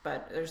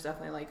 but there's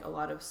definitely like a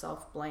lot of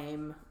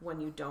self-blame when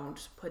you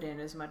don't put in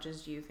as much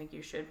as you think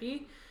you should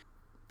be,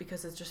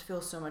 because it just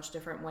feels so much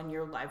different when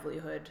your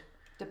livelihood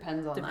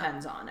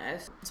Depends on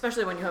it,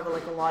 especially when you have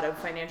like a lot of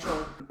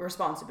financial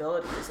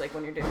responsibilities, like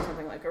when you're doing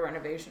something like a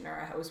renovation or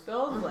a house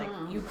build, like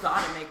you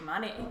gotta make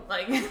money,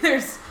 like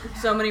there's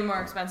so many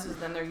more expenses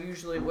than there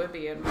usually would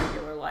be in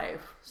regular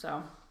life.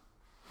 So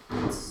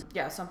it's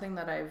something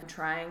that I'm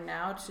trying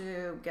now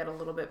to get a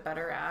little bit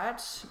better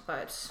at,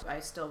 but I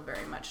still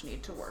very much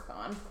need to work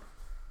on.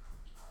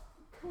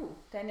 Ooh,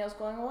 Danielle's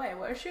going away.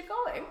 Where is she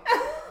going? I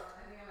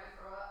think I might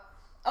throw up.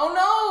 Oh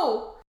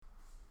no!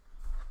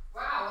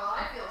 Wow, well,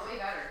 I feel way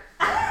better.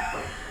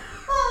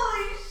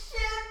 Holy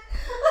shit!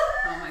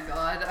 Oh my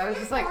god. I was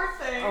just like, Poor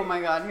thing. oh my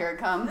god, here it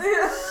comes.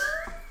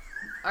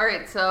 All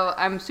right, so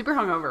I'm super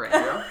hungover right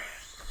now.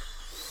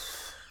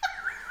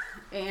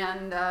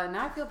 And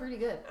now I feel pretty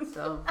good,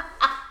 so.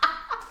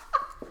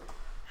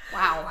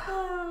 Wow.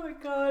 Oh my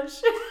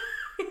gosh.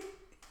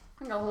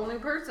 I'm a whole new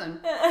person.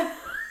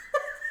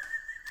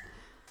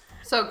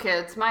 So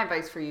kids, my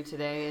advice for you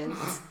today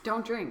is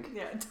don't drink.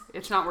 Yeah,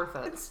 It's not worth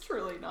it. it's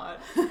truly not.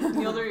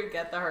 The older you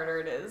get, the harder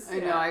it is. I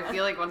know, I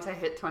feel like once I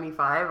hit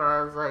 25,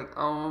 I was like,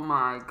 oh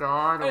my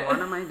god, what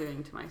am I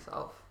doing to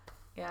myself?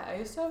 Yeah, I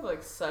used to have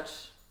like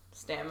such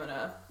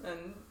stamina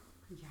and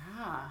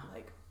Yeah.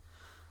 like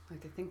I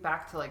think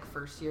back to like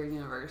first year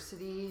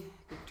university,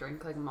 I could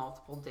drink like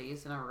multiple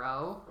days in a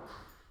row.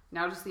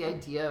 Now just the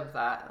idea of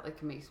that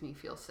like makes me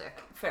feel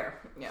sick. fair,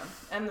 yeah.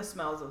 And the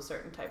smells of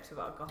certain types of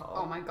alcohol.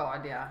 Oh my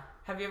god, yeah.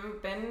 Have you ever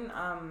been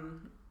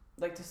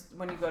like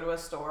when you go to a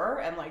store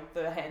and like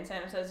the hand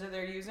sanitizer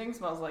they're using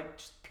smells like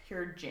just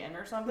pure gin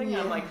or something?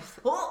 Yes. I'm like,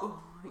 oh,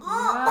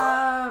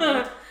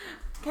 Yeah.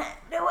 can't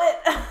do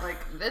it. Like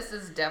this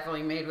is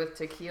definitely made with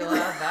tequila.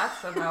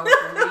 That's a no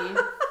for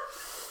me.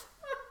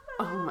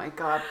 Oh my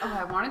god. Oh,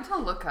 I wanted to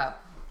look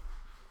up.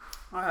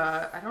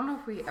 I don't know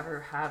if we ever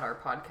had our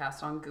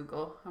podcast on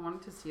Google. I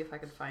wanted to see if I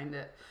could find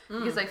it.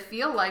 Because I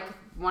feel like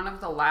one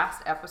of the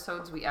last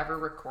episodes we ever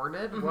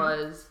recorded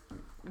was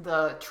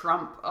the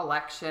Trump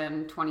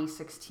election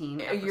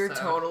 2016 episode. You're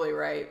totally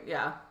right.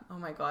 Yeah. Oh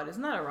my god,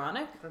 isn't that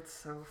ironic? That's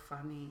so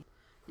funny.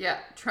 Yeah,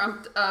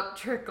 trumped up,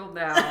 trickled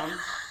down.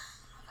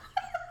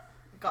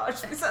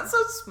 Gosh, we sound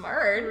so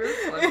smart.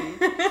 We're funny.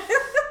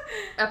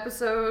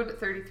 Episode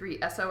 33,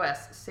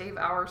 SOS, Save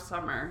Our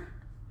Summer.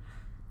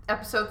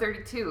 Episode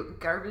 32,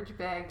 Garbage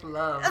Bag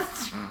Love.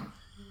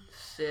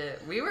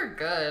 Shit, we were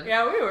good.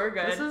 Yeah, we were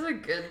good. This is a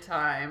good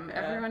time.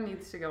 Yeah. Everyone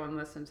needs to go and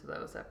listen to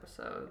those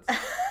episodes.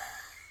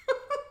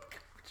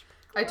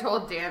 I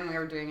told Dan we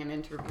were doing an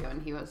interview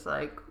and he was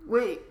like,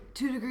 wait,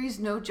 2 Degrees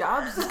No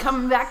Jobs is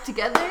coming back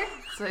together?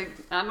 It's like,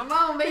 I don't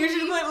know, maybe. You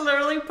should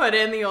literally put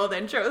in the old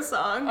intro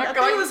song. I'm That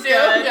going thing was to,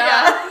 good.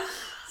 yeah.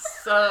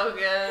 So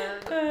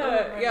good.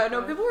 Oh my Yeah,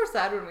 no, God. people were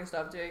sad when we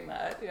stopped doing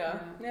that. Yeah.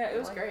 Yeah, it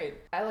was Like- great.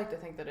 I like to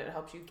think that it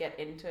helps you get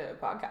into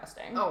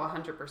podcasting. Oh,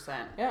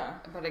 100%. Yeah.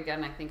 But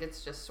again, I think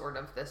it's just sort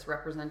of this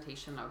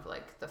representation of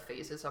like the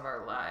phases of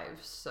our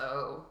lives.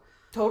 So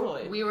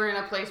Totally. we were in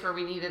a place where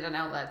we needed an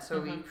outlet, so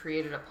we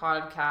created a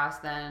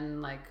podcast.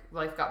 Then like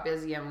life got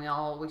busy and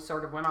we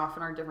sort of went off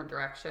in our different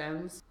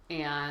directions.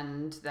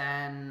 And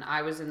then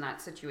I was in that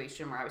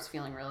situation where I was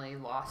feeling really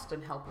lost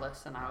and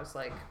helpless, and I was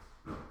like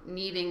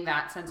needing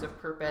that sense of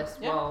purpose.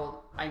 Yeah.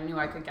 Well, I knew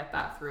I could get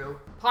that through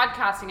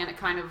podcasting, and it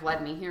kind of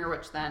led me here,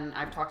 which then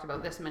I've talked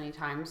about this many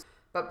times.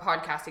 But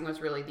podcasting was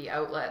really the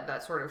outlet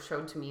that sort of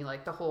showed to me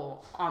like the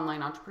whole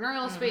online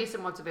entrepreneurial space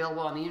and what's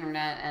available on the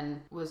internet,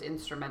 and was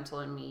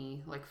instrumental in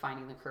me like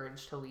finding the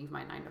courage to leave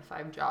my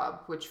 9-to-5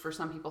 job, which for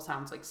some people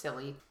sounds like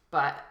silly,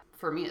 but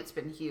for me it's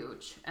been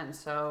huge. And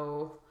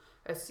so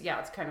it's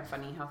kind of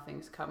funny how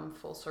things come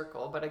full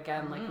circle. But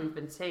again, like we've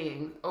been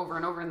saying over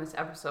and over in this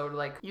episode,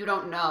 like you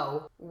don't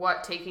know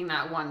what taking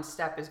that one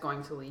step is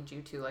going to lead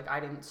you to. Like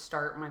I didn't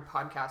start my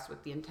podcast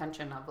with the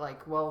intention of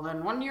like, well,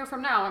 then 1 year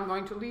from now I'm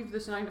going to leave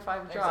this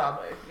 9-to-5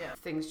 job. Exactly. Yeah.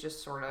 Things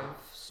just sort of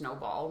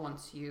snowball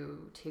once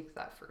you take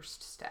that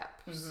first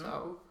step.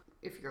 So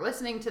if you're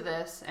listening to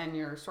this and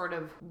you're sort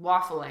of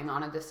waffling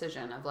on a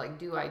decision of like,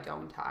 do I,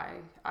 don't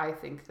I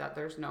think that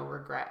there's no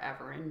regret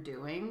ever in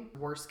doing.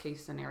 Worst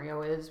case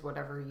scenario is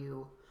whatever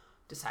you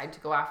decide to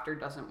go after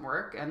doesn't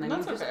work, and then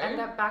you just end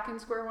up back in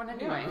square one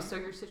anyway. So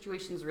your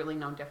situation's really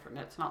no different.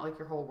 It's not like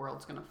your whole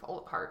world's gonna fall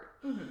apart.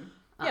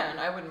 Yeah, and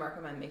I wouldn't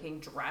recommend making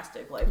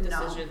drastic life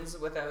decisions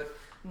without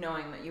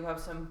knowing that you have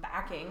some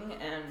backing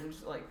and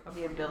like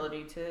the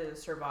ability to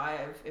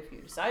survive if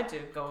you decide to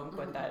go and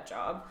quit that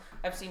job.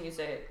 I've seen you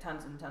say it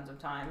tons and tons of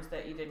times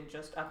that you didn't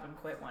just up and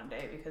quit one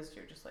day because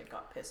you're just like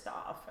got pissed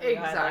off and you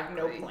had like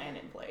no plan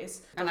in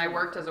place. And I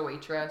worked as a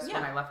waitress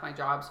when I left my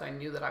job, so I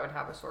knew that I would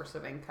have a source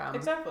of income.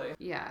 Exactly.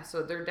 Yeah,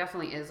 so there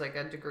definitely is like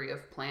a degree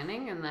of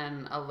planning, and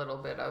then a little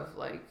bit of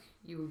like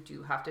you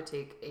do have to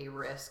take a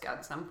risk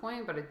at some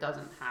point, but it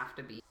doesn't have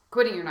to be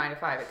quitting your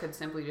 9-to-5. It could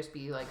simply just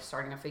be like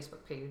starting a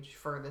Facebook page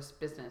for this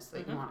business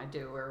that you want to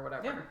do or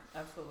whatever. Yeah,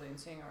 absolutely, and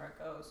seeing where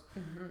it goes.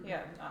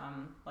 Yeah,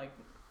 like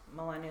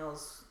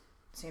millennials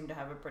seem to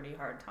have a pretty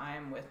hard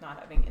time with not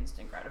having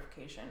instant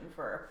gratification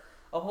for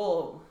a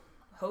whole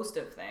host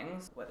of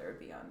things, whether it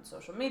be on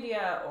social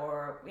media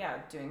or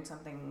doing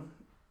something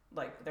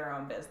like their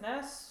own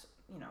business.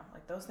 You know,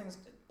 like those things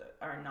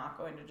are not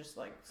going to just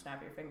like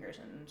snap your fingers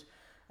and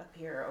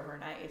appear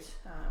overnight.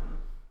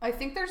 I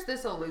think there's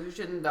this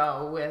illusion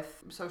though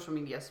with social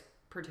media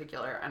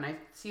particular, and I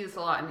see this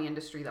a lot in the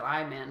industry that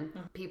I'm in.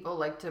 People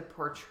like to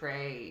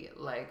portray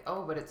like,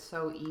 oh, but it's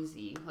so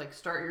easy, like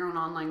start your own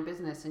online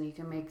business and you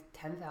can make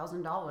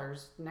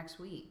 $10,000 next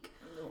week,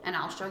 and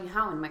I'll show you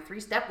how in my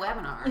 3-step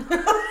webinar.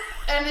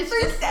 And it's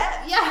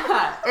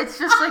it's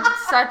just like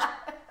such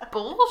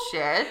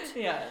bullshit.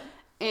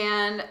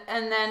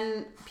 And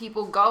then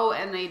people go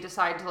and they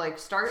decide to like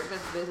start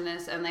this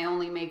business and they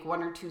only make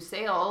 1 or 2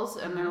 sales,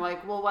 and they're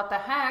like, well, what the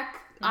heck?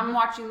 I'm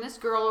watching this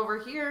girl over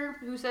here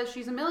who says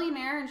she's a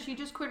millionaire and she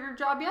just quit her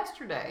job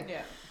yesterday.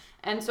 Yeah.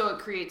 And so it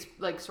creates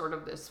like sort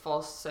of this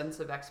false sense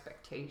of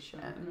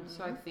expectation.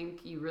 So I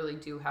think you really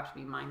do have to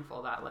be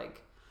mindful that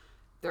like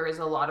there is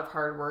a lot of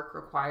hard work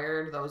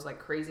required, those like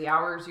crazy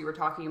hours you were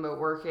talking about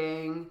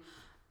working,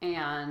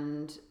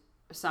 and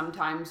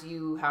sometimes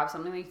you have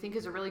something that you think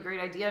is a really great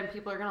idea and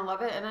people are going to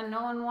love it, and then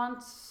no one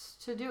wants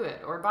to do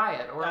it or buy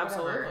it or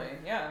whatever.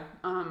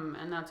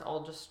 And that's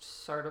all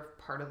just sort of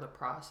part of the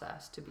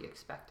process to be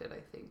expected, I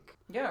think.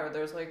 Yeah, or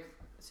there's like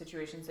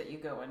situations that you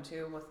go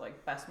into with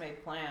like best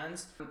made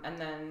plans, and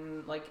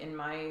then like in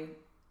my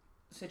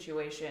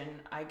situation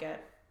I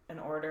get an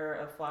order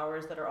of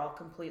flowers that are all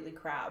completely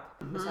crap.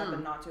 This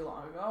happened not too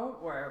long ago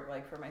where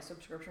like for my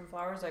subscription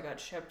flowers I got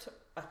shipped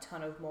a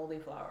ton of moldy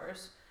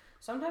flowers.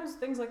 Sometimes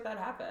things like that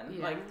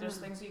happen. Like there's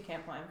things you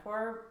can't plan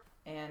for,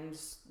 and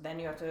then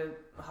you have to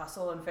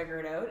hustle and figure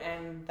it out,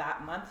 and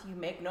that month you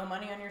make no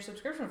money on your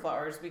subscription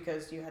flowers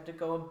because you had to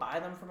go and buy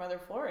them from other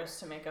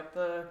florists to make up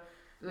the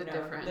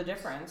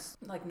difference.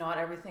 Like not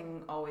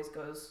everything always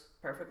goes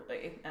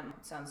perfectly, and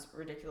it sounds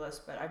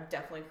ridiculous, but I've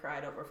definitely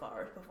cried over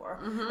flowers before.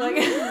 Like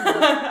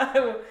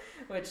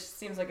which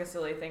seems like a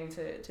silly thing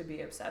to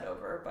be upset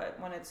over, but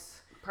when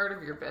it's part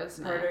of your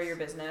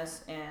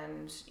business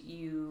and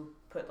you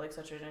put like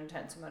such an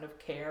intense amount of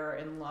care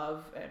and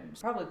love and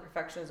probably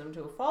perfectionism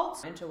to a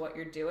fault into what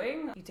you're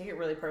doing, you take it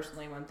really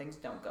personally when things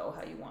don't go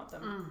how you want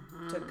them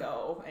to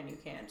go, and you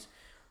can't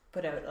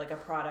put out like a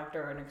product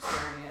or an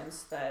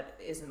experience that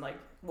isn't like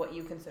what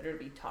you consider to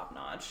be top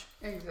notch.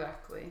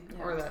 Exactly.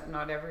 Or that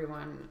not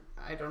everyone,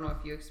 I don't know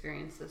if you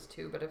experience this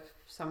too, but if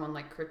someone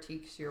like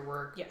critiques your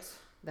work,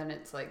 then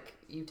it's like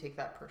you take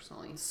that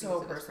personally.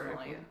 So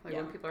personally. Like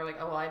when people are like,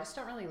 oh, well, I just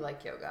don't really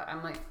like yoga.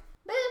 I'm like,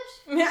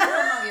 bitch,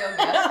 I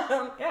don't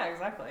know yoga. Yeah,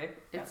 exactly.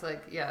 It's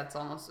like, it's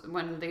almost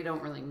when they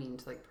don't really mean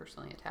to like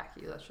personally attack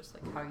you. That's just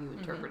like how you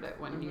interpret it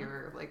when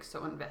you're like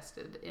so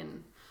invested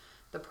in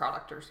the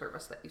product or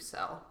service that you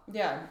sell.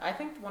 Yeah, I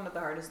think one of the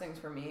hardest things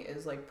for me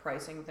is like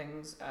pricing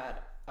things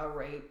at a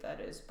rate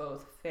that is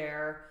both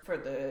fair for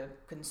the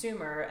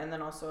consumer and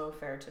then also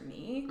fair to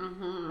me.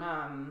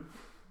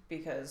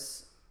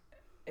 Because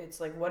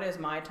it's like, what is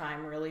my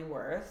time really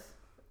worth?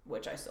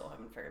 Which I still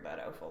haven't figured that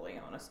out fully,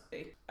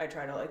 honestly. I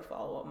try to like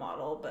follow a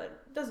model,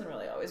 but it doesn't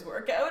really always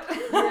work out.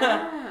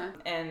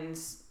 And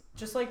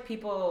just like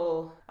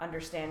people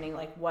understanding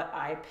like what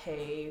I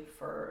pay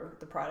for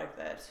the product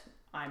that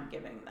I'm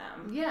giving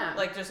them. Yeah.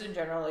 Like, just in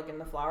general, like in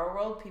the flower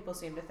world, people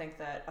seem to think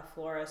that a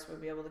florist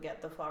would be able to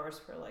get the flowers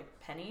for like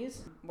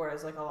pennies,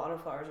 whereas like a lot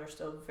of flowers are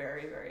still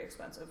very, very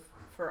expensive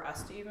for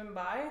us to even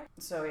buy.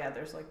 So yeah,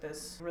 there's like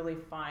this really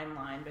fine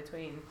line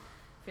between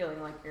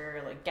feeling like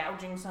you're like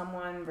gouging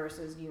someone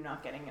versus you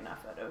not getting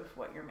enough out of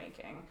what you're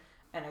making.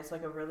 And it's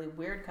like a really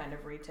weird kind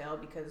of retail,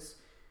 because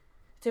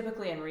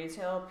typically in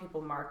retail,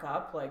 people mark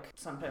up like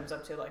sometimes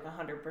up to like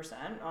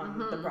 100% on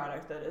the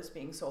product that is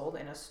being sold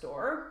in a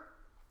store.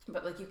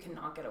 But like you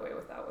cannot get away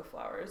with that with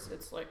flowers.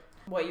 It's like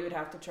what you would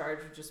have to charge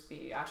would just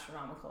be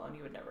astronomical and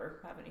you would never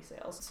have any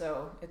sales.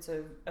 So it's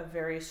a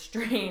very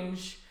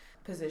strange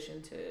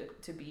position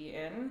to be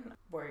in,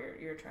 where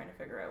you're trying to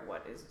figure out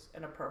what is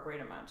an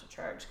appropriate amount to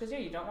charge. Because yeah,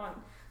 you don't want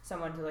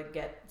someone to like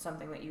get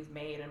something that you've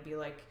made and be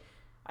like,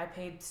 I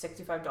paid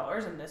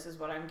 $65 and this is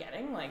what I'm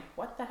getting. Like,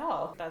 what the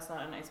hell? That's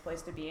not a nice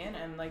place to be in.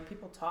 And like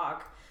people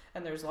talk,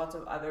 and there's lots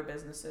of other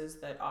businesses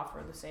that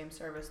offer the same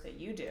service that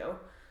you do.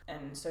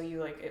 And so you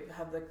like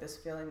have like this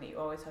feeling that you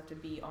always have to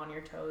be on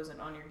your toes and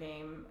on your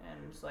game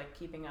and like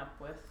keeping up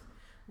with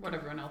what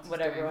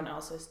everyone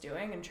else is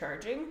doing and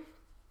charging.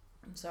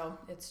 So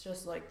it's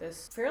just like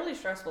this fairly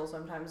stressful,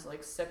 sometimes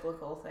like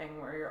cyclical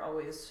thing where you're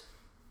always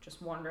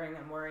just wondering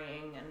and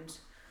worrying. And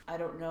I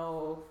don't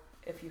know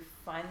if you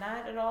find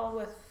that at all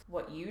with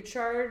what you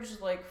charge,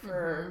 like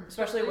for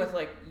especially with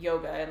like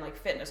yoga and like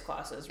fitness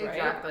classes, right?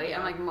 Exactly. Yeah.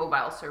 And like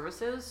mobile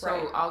services. So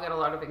right. I'll get a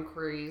lot of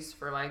inquiries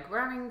for like, we're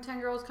having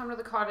 10 girls come to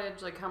the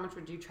cottage, like how much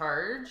would you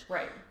charge?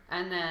 Right.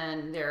 And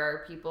then there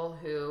are people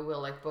who will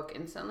like book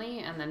instantly,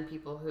 and then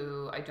people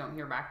who I don't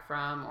hear back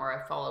from or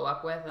I follow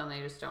up with and they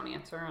just don't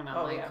answer. And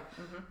I'm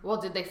well,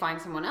 did they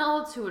find someone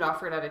else who would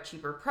offer it at a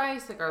cheaper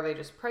price? Like, are they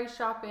just price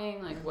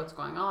shopping? Like, what's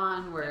going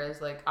on? Whereas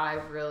like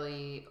I've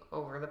really,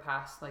 over the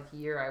past like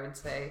year, I would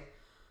say,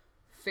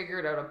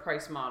 figured out a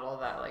price model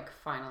that like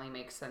finally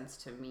makes sense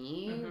to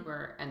me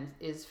and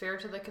is fair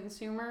to the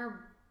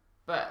consumer.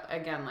 But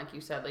again, like you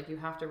said, like you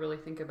have to really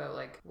think about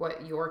like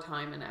what your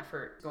time and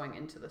effort going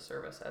into the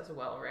service as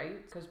well,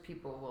 right? Because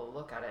people will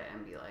look at it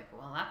and be like,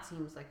 well, that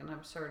seems like an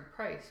absurd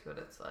price, but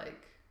it's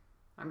like,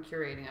 I'm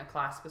curating a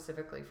class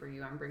specifically for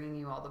you. I'm bringing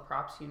you all the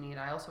props you need.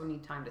 I also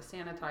need time to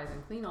sanitize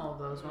and clean all of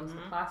those once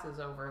the class is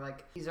over.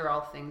 Like, these are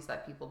all things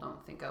that people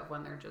don't think of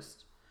when they're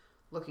just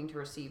looking to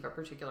receive a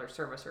particular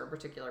service or a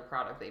particular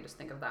product. They just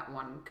think of that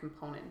one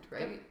component,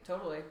 right? Yep,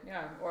 totally.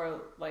 Yeah.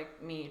 Or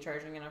like me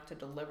charging enough to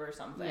deliver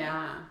something.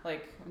 Yeah.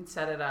 Like, and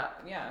set it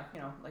up. Yeah. You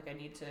know, like I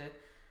need to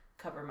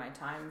cover my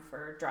time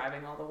for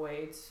driving all the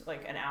way to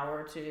like an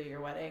hour to your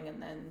wedding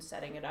and then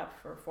setting it up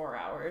for 4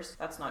 hours.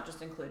 That's not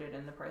just included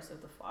in the price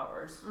of the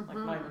flowers. Like,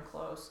 not even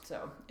close.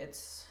 So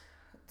it's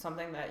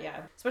something that,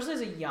 yeah, especially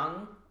as a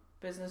young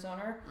business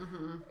owner,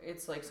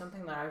 it's like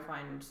something that I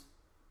find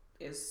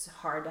is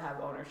hard to have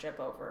ownership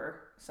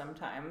over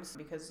sometimes,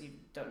 because you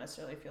don't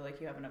necessarily feel like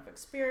you have enough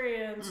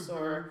experience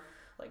or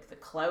like the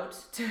clout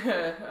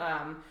to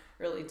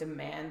really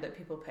demand that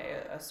people pay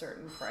a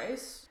certain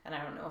price. And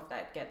I don't know if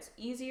that gets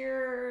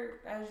easier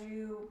as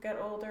you get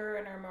older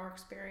and are more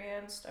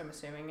experienced. I'm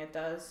assuming it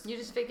does. You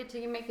just fake it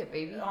till you make it,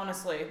 baby.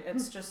 Honestly,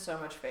 it's just so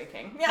much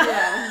faking.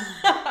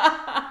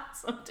 Yeah.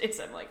 Some days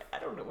I'm like, I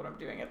don't know what I'm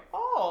doing at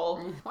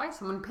all. Why is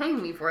someone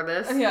paying me for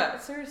this? Yeah,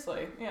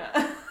 seriously.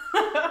 Yeah.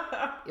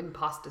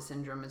 Imposter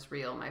syndrome is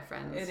real, my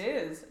friends. It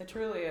is. It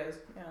truly is.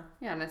 Yeah.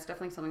 Yeah, and it's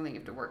definitely something that you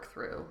have to work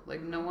through.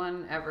 Like, no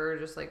one ever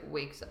just like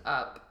wakes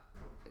up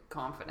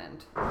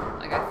confident.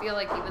 Like, I feel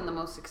like even the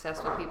most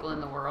successful people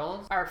in the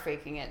world are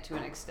faking it to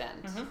an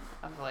extent.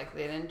 Of like,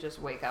 they didn't just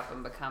wake up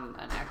and become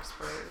an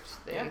expert.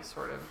 They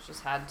sort of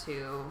just had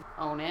to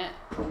own it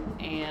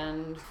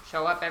and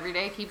show up every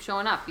day, keep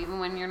showing up, even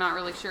when you're not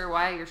really sure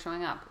why you're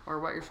showing up or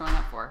what you're showing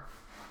up for.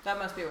 That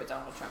must be what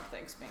Donald Trump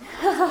thinks being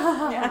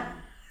president. Yeah.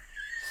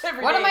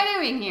 What am I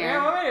doing here?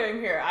 Yeah, what am I doing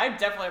here? I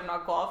definitely am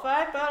not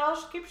qualified, but I'll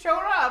just keep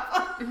showing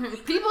up.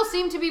 People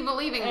seem to be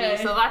believing me,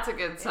 so that's a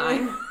good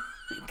sign.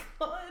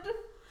 God.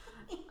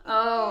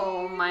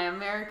 Oh, my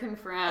American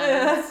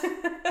friends.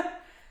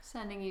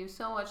 Sending you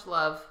so much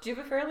love. Do you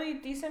have a fairly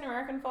decent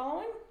American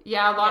following?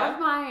 Yeah, a lot of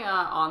my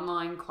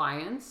online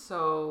clients.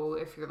 So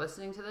if you're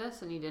listening to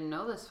this and you didn't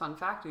know this fun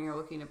fact and you're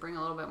looking to bring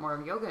a little bit more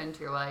of yoga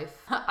into your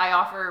life, I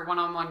offer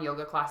one-on-one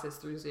yoga classes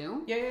through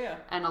Zoom. Yeah.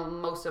 And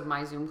most of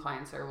my Zoom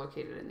clients are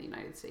located in the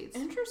United States.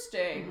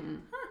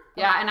 Interesting.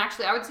 Yeah, and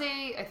actually I would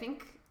say, I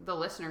think the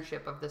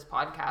listenership of this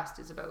podcast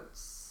is about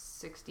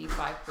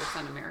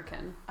 65%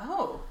 American.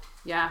 Oh.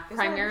 Yeah,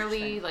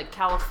 primarily like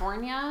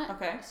California.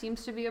 Okay.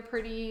 Seems to be a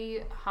pretty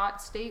hot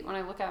state when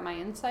I look at my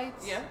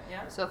insights. Yeah.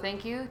 So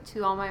thank you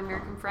to all my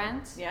American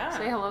friends. Yeah.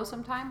 Say hello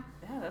sometime.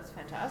 Yeah, that's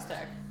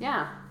fantastic.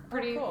 Yeah.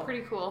 Pretty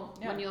cool.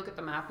 Yeah. When you look at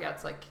the map,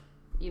 it's like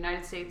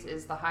United States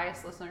is the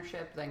highest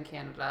listenership, then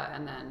Canada,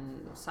 and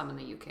then some in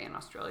the UK and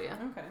Australia.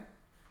 Okay.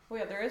 Well,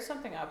 yeah, there is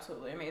something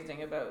absolutely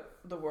amazing about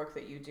the work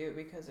that you do,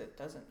 because it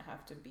doesn't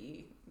have to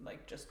be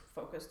like just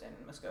focused in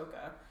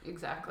Muskoka.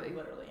 Exactly.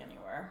 Literally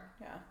anywhere.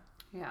 Yeah.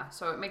 Yeah,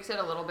 so it makes it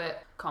a little bit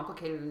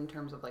complicated in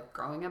terms of like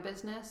growing a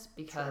business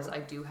because I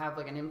do have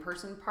like an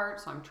in-person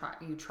part, so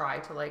you try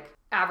to like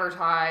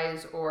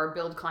advertise or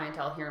build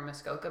clientele here in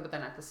Muskoka, but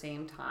then at the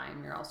same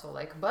time you're also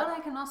like, but I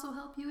can also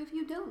help you if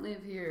you don't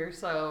live here,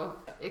 so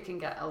it can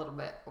get a little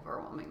bit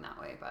overwhelming that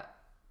way. But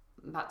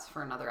that's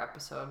for another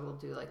episode. We'll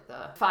do like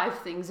the 5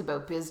 things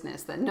about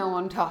business that no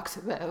one talks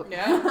about.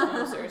 Yeah,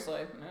 no,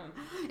 seriously.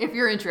 No. If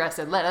you're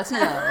interested, let us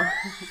know.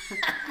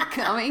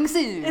 Coming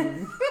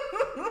soon.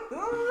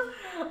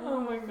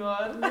 Oh my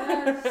god.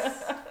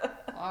 Yes.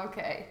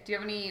 Okay. Do you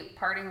have any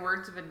parting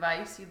words of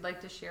advice you'd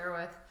like to share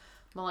with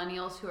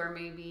millennials who are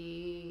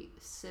maybe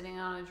sitting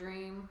on a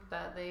dream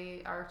that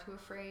they are too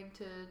afraid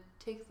to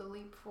take the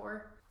leap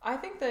for? I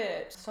think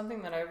that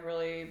something that I've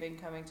really been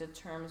coming to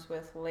terms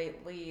with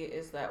lately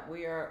is that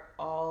we are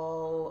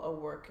all a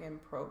work in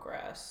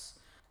progress.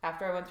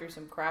 After I went through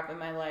some crap in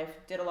my life,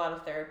 did a lot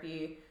of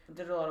therapy,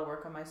 did a lot of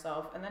work on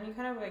myself, and then you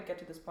kind of like get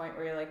to this point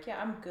where you're like,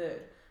 yeah, I'm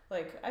good.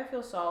 Like, I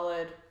feel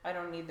solid. I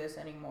don't need this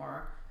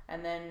anymore.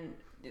 And then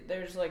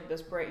there's like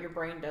this your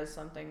brain does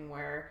something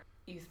where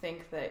you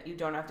think that you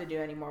don't have to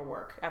do any more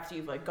work after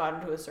you've like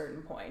gotten to a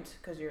certain point,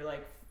 because you're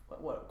like,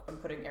 what I'm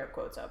putting air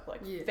quotes up,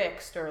 like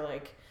fixed, or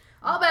like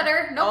all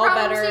better, no all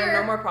problems better, here.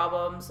 no more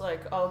problems,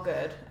 like all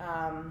good.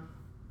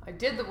 I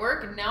did the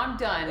work and now I'm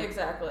done.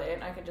 Exactly,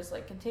 and I can just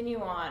like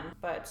continue on,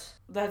 but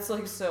that's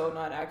like so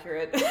not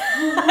accurate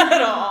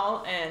at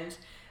all. And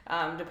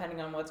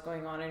depending on what's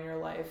going on in your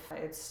life,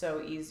 it's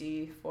so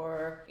easy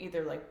for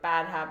either like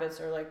bad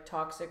habits or like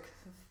toxic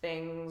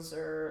things,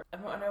 or I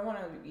don't want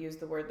to use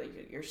the word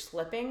that you're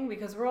slipping,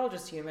 because we're all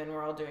just human.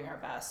 We're all doing our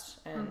best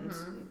and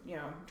you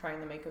know, trying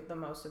to make the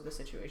most of the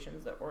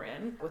situations that we're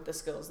in with the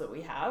skills that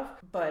we have.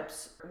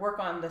 But work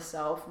on the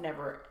self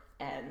never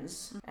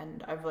ends,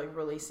 and I've like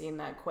really seen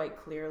that quite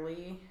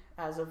clearly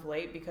as of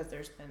late, because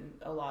there's been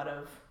a lot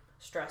of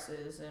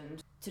stresses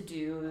and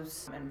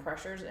to-dos and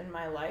pressures in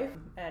my life,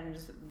 and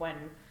when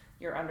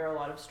you're under a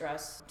lot of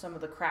stress, some of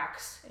the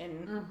cracks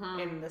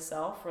in the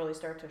self really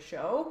start to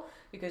show,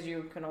 because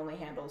you can only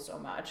handle so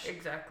much.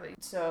 Exactly.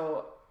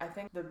 So I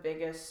think the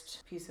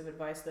biggest piece of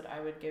advice that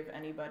I would give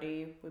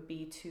anybody would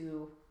be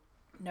to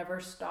never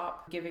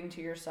stop giving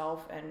to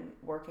yourself and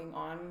working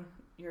on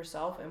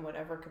yourself in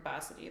whatever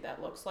capacity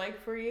that looks like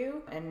for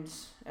you. And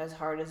as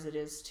hard as it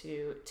is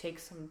to take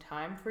some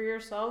time for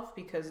yourself,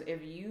 because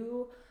if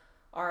you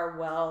are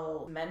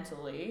well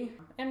mentally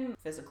and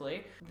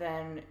physically,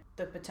 then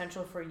the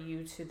potential for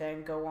you to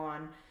then go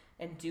on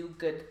and do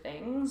good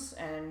things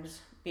and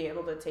be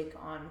able to take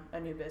on a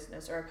new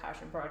business or a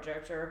passion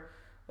project or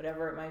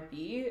whatever it might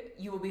be,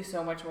 you will be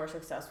so much more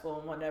successful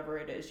in whatever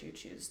it is you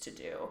choose to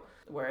do.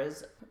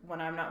 Whereas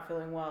when I'm not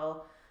feeling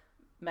well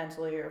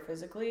mentally or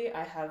physically,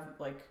 I have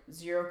like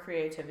zero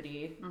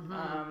creativity.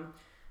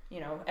 You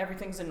know,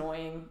 everything's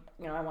annoying.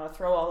 You know, I want to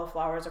throw all the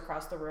flowers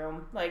across the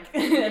room. Like,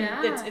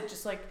 and it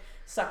just like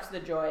sucks the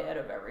joy out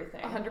of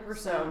everything. 100%.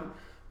 So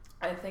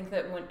I think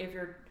that if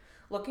you're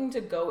looking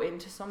to go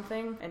into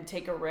something and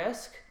take a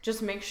risk,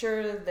 just make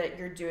sure that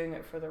you're doing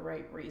it for the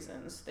right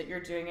reasons, that you're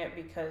doing it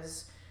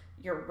because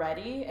you're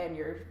ready and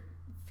you're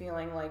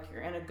feeling like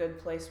you're in a good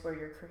place where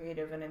you're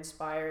creative and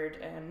inspired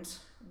and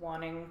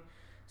wanting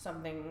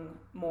something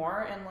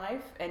more in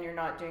life, and you're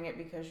not doing it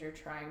because you're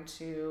trying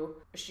to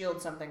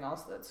shield something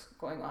else that's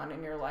going on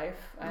in your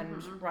life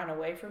and run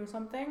away from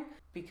something,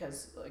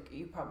 because like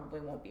you probably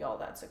won't be all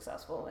that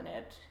successful in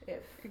it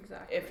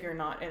if you're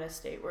not in a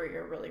state where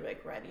you're really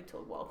like ready to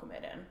welcome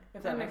it in,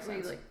 if that makes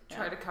sense. We like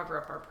try to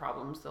cover up our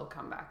problems, they'll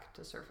come back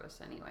to surface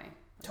anyway.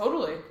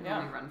 Totally. You can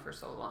only run for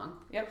so long.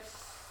 Yep.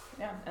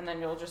 Yeah, and then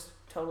you'll just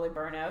totally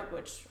burn out,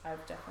 which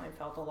I've definitely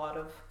felt a lot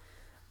of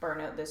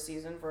burnout this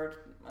season for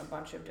a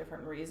bunch of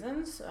different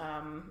reasons,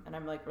 and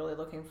I'm like really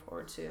looking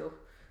forward to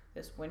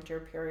this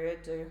winter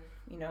period to,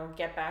 you know,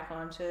 get back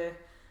onto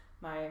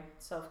my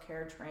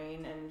self-care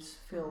train and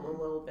feel a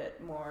little bit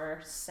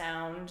more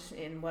sound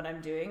in what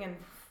I'm doing and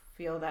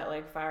feel that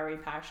like fiery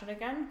passion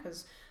again,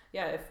 because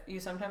if you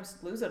sometimes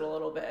lose it a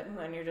little bit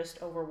when you're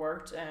just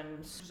overworked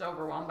and just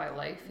overwhelmed by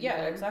life.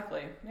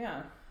 Exactly.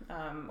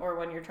 Or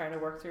when you're trying to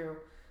work through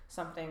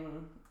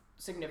something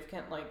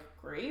significant like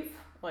grief,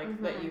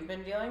 like that you've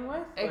been dealing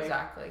with.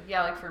 Exactly.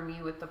 Like for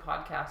me with the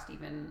podcast,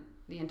 even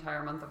the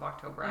entire month of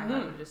October, I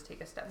had to just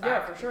take a step back.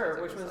 Yeah, for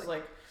sure, which was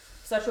like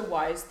such a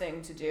wise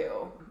thing to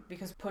do,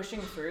 because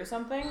pushing through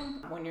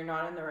something when you're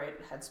not in the right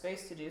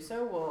headspace to do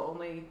so will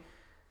only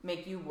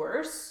make you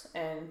worse,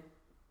 and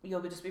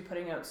you'll just be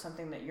putting out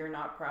something that you're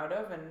not proud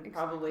of and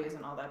probably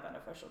isn't all that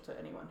beneficial to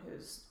anyone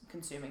who's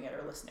consuming it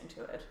or listening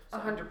to it.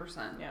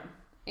 100%. Yeah.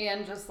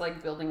 And just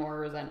like building more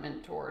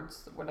resentment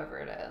towards whatever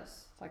it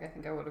is. Like I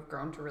think I would have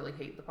grown to really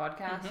hate the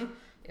podcast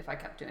if I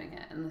kept doing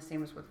it. And the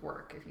same is with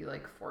work. If you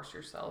like force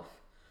yourself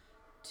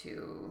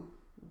to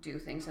do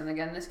things. And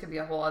again, this could be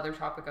a whole other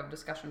topic of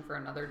discussion for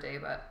another day,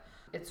 but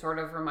It sort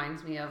of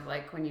reminds me of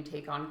like when you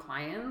take on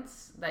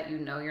clients that you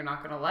know you're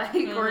not going to like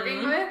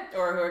working with.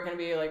 Or who are going to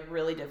be like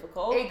really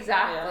difficult.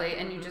 Exactly.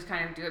 And you just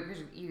kind of do it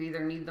because you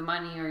either need the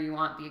money or you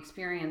want the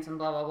experience and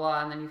blah, blah,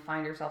 blah. And then you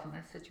find yourself in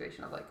this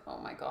situation of like, oh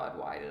my God,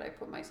 why did I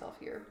put myself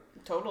here?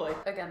 Totally.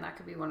 Again, that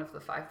could be one of the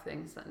 5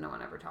 things that no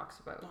one ever talks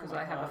about because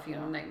my I have God, a few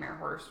yeah. nightmare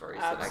horror stories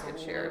that I could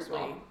share as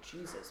well.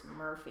 Jesus,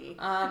 Murphy.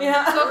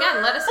 So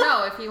again, let us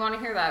know if you want to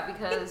hear that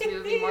because we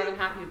would be more than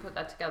happy to put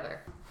that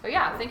together. But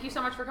yeah, thank you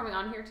so much for coming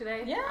on here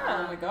today.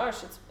 Yeah, oh my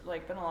gosh, it's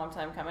like been a long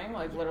time coming.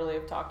 Like literally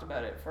I've talked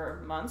about it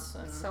for months.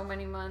 And so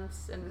many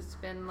months, and it's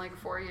been like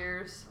 4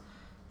 years.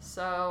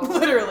 So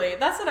literally,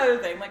 that's another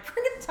thing. Like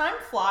freaking time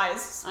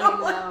flies. So,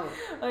 I know.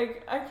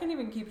 Like I can't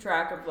even keep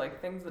track of like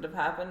things that have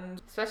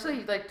happened.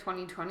 Especially like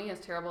 2020,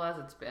 as terrible as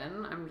it's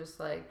been, I'm just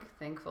like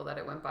thankful that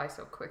it went by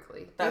so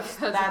quickly. That's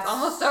it's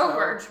almost so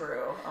over.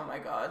 True. Oh my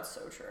God,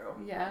 so true.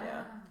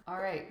 Yeah. All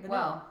right. But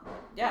well,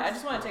 yeah, I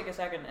just want to take a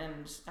second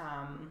and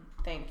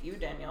thank you,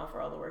 Danielle,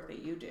 for all the work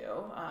that you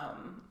do.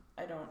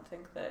 I don't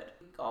think that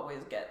you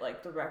always get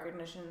like the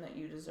recognition that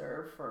you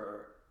deserve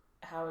for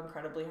how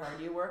incredibly hard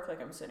you work.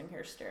 Like I'm sitting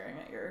here staring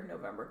at your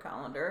November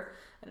calendar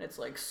and it's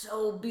like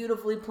so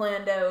beautifully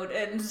planned out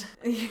and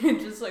you're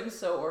just like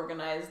so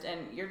organized,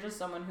 and you're just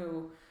someone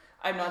who,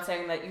 I'm not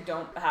saying that you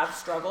don't have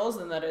struggles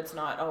and that it's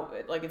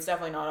not, like it's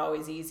definitely not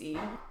always easy,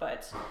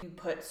 but you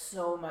put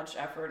so much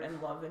effort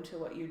and love into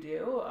what you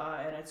do,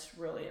 and it's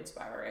really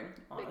inspiring,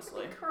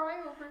 honestly. Make me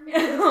cry over me.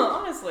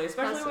 Honestly,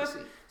 especially That's so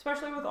sweet.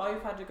 especially with all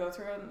you've had to go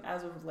through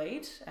as of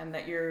late, and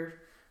that you're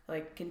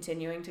like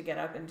continuing to get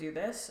up and do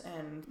this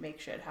and make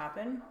shit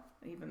happen,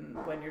 even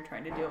when you're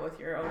trying to deal with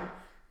your own,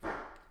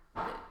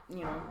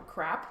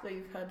 crap that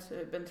you've had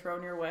to been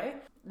thrown your way.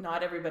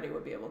 Not everybody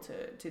would be able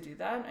to do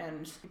that,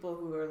 and people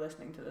who are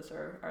listening to this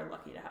are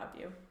lucky to have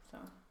you. So.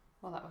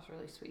 Well, that was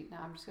really sweet.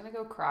 Now I'm just gonna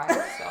go cry.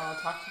 So I'll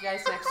talk to you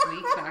guys next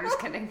week. No, I'm just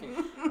kidding.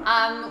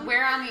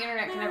 Where on the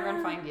internet can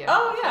everyone find you?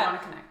 Oh if yeah, they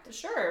want to connect.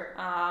 Sure.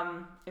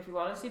 If you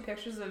want to see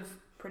pictures of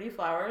pretty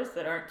flowers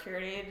that aren't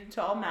curated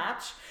to all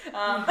match,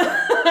 come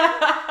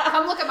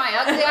look at my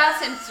ugly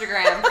ass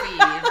Instagram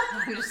feed.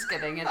 I'm just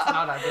kidding. It's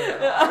not ugly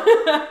at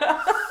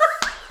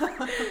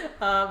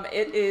all.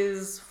 It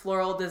is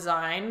Floral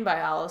Design by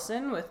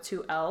Allison with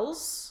 2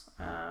 L's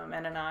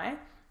and an I.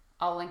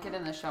 I'll link it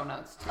in the show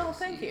notes too. Oh,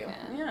 thank you.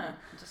 Can Yeah.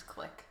 Just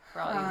click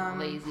for all you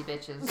lazy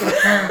bitches.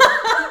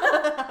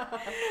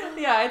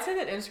 Yeah, I'd say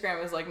that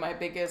Instagram is like my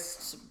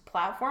biggest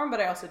platform, but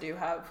I also do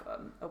have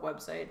a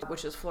website,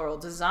 which is Floral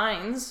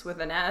Designs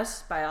with an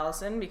S by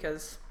Allison,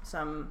 because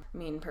some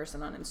mean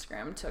person on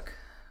Instagram took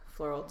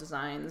Floral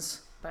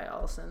Designs by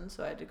Allison,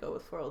 so I had to go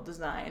with Floral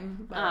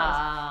Design by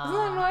Allison.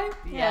 Isn't that annoying?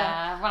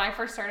 Yeah. When I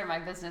first started my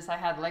business, I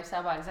had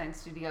Lifestyle by Design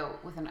Studio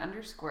with an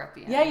underscore at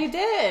the end. Yeah, you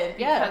did.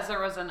 Because there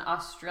was an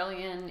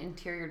Australian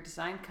interior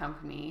design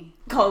company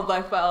Called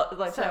Lifestyle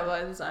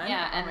by Design.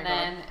 Yeah, Oh and my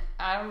then, God.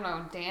 I don't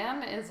know,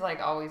 Dan is like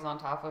always on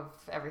top of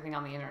everything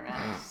on the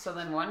internet. So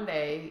then one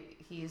day,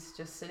 he's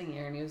just sitting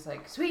here and he was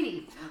like,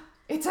 "Sweetie,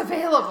 it's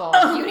available.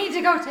 You need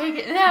to go take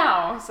it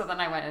now." So then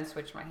I went and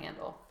switched my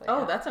handle. But Oh,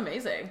 yeah. that's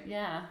amazing.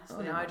 Yeah. So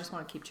Oh, now I just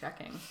want to keep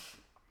checking. Yeah.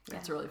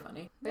 That's really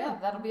funny. But yeah,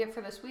 that'll be it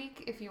for this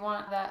week. If you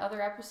want that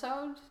other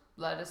episode,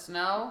 let us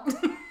know.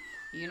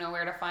 You know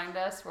where to find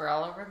us. We're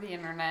all over the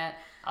internet.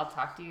 I'll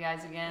talk to you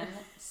guys again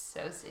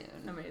so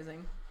soon.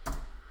 Amazing.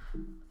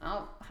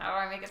 Oh, how do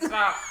I make it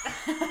stop?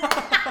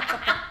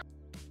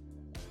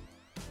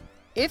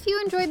 If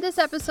you enjoyed this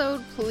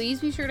episode,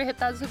 please be sure to hit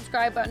that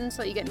subscribe button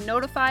so that you get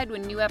notified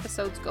when new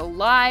episodes go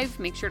live.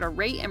 Make sure to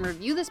rate and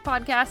review this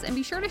podcast, and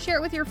be sure to share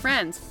it with your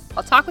friends.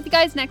 I'll talk with you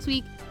guys next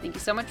week. Thank you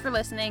so much for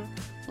listening.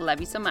 Love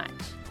you so much.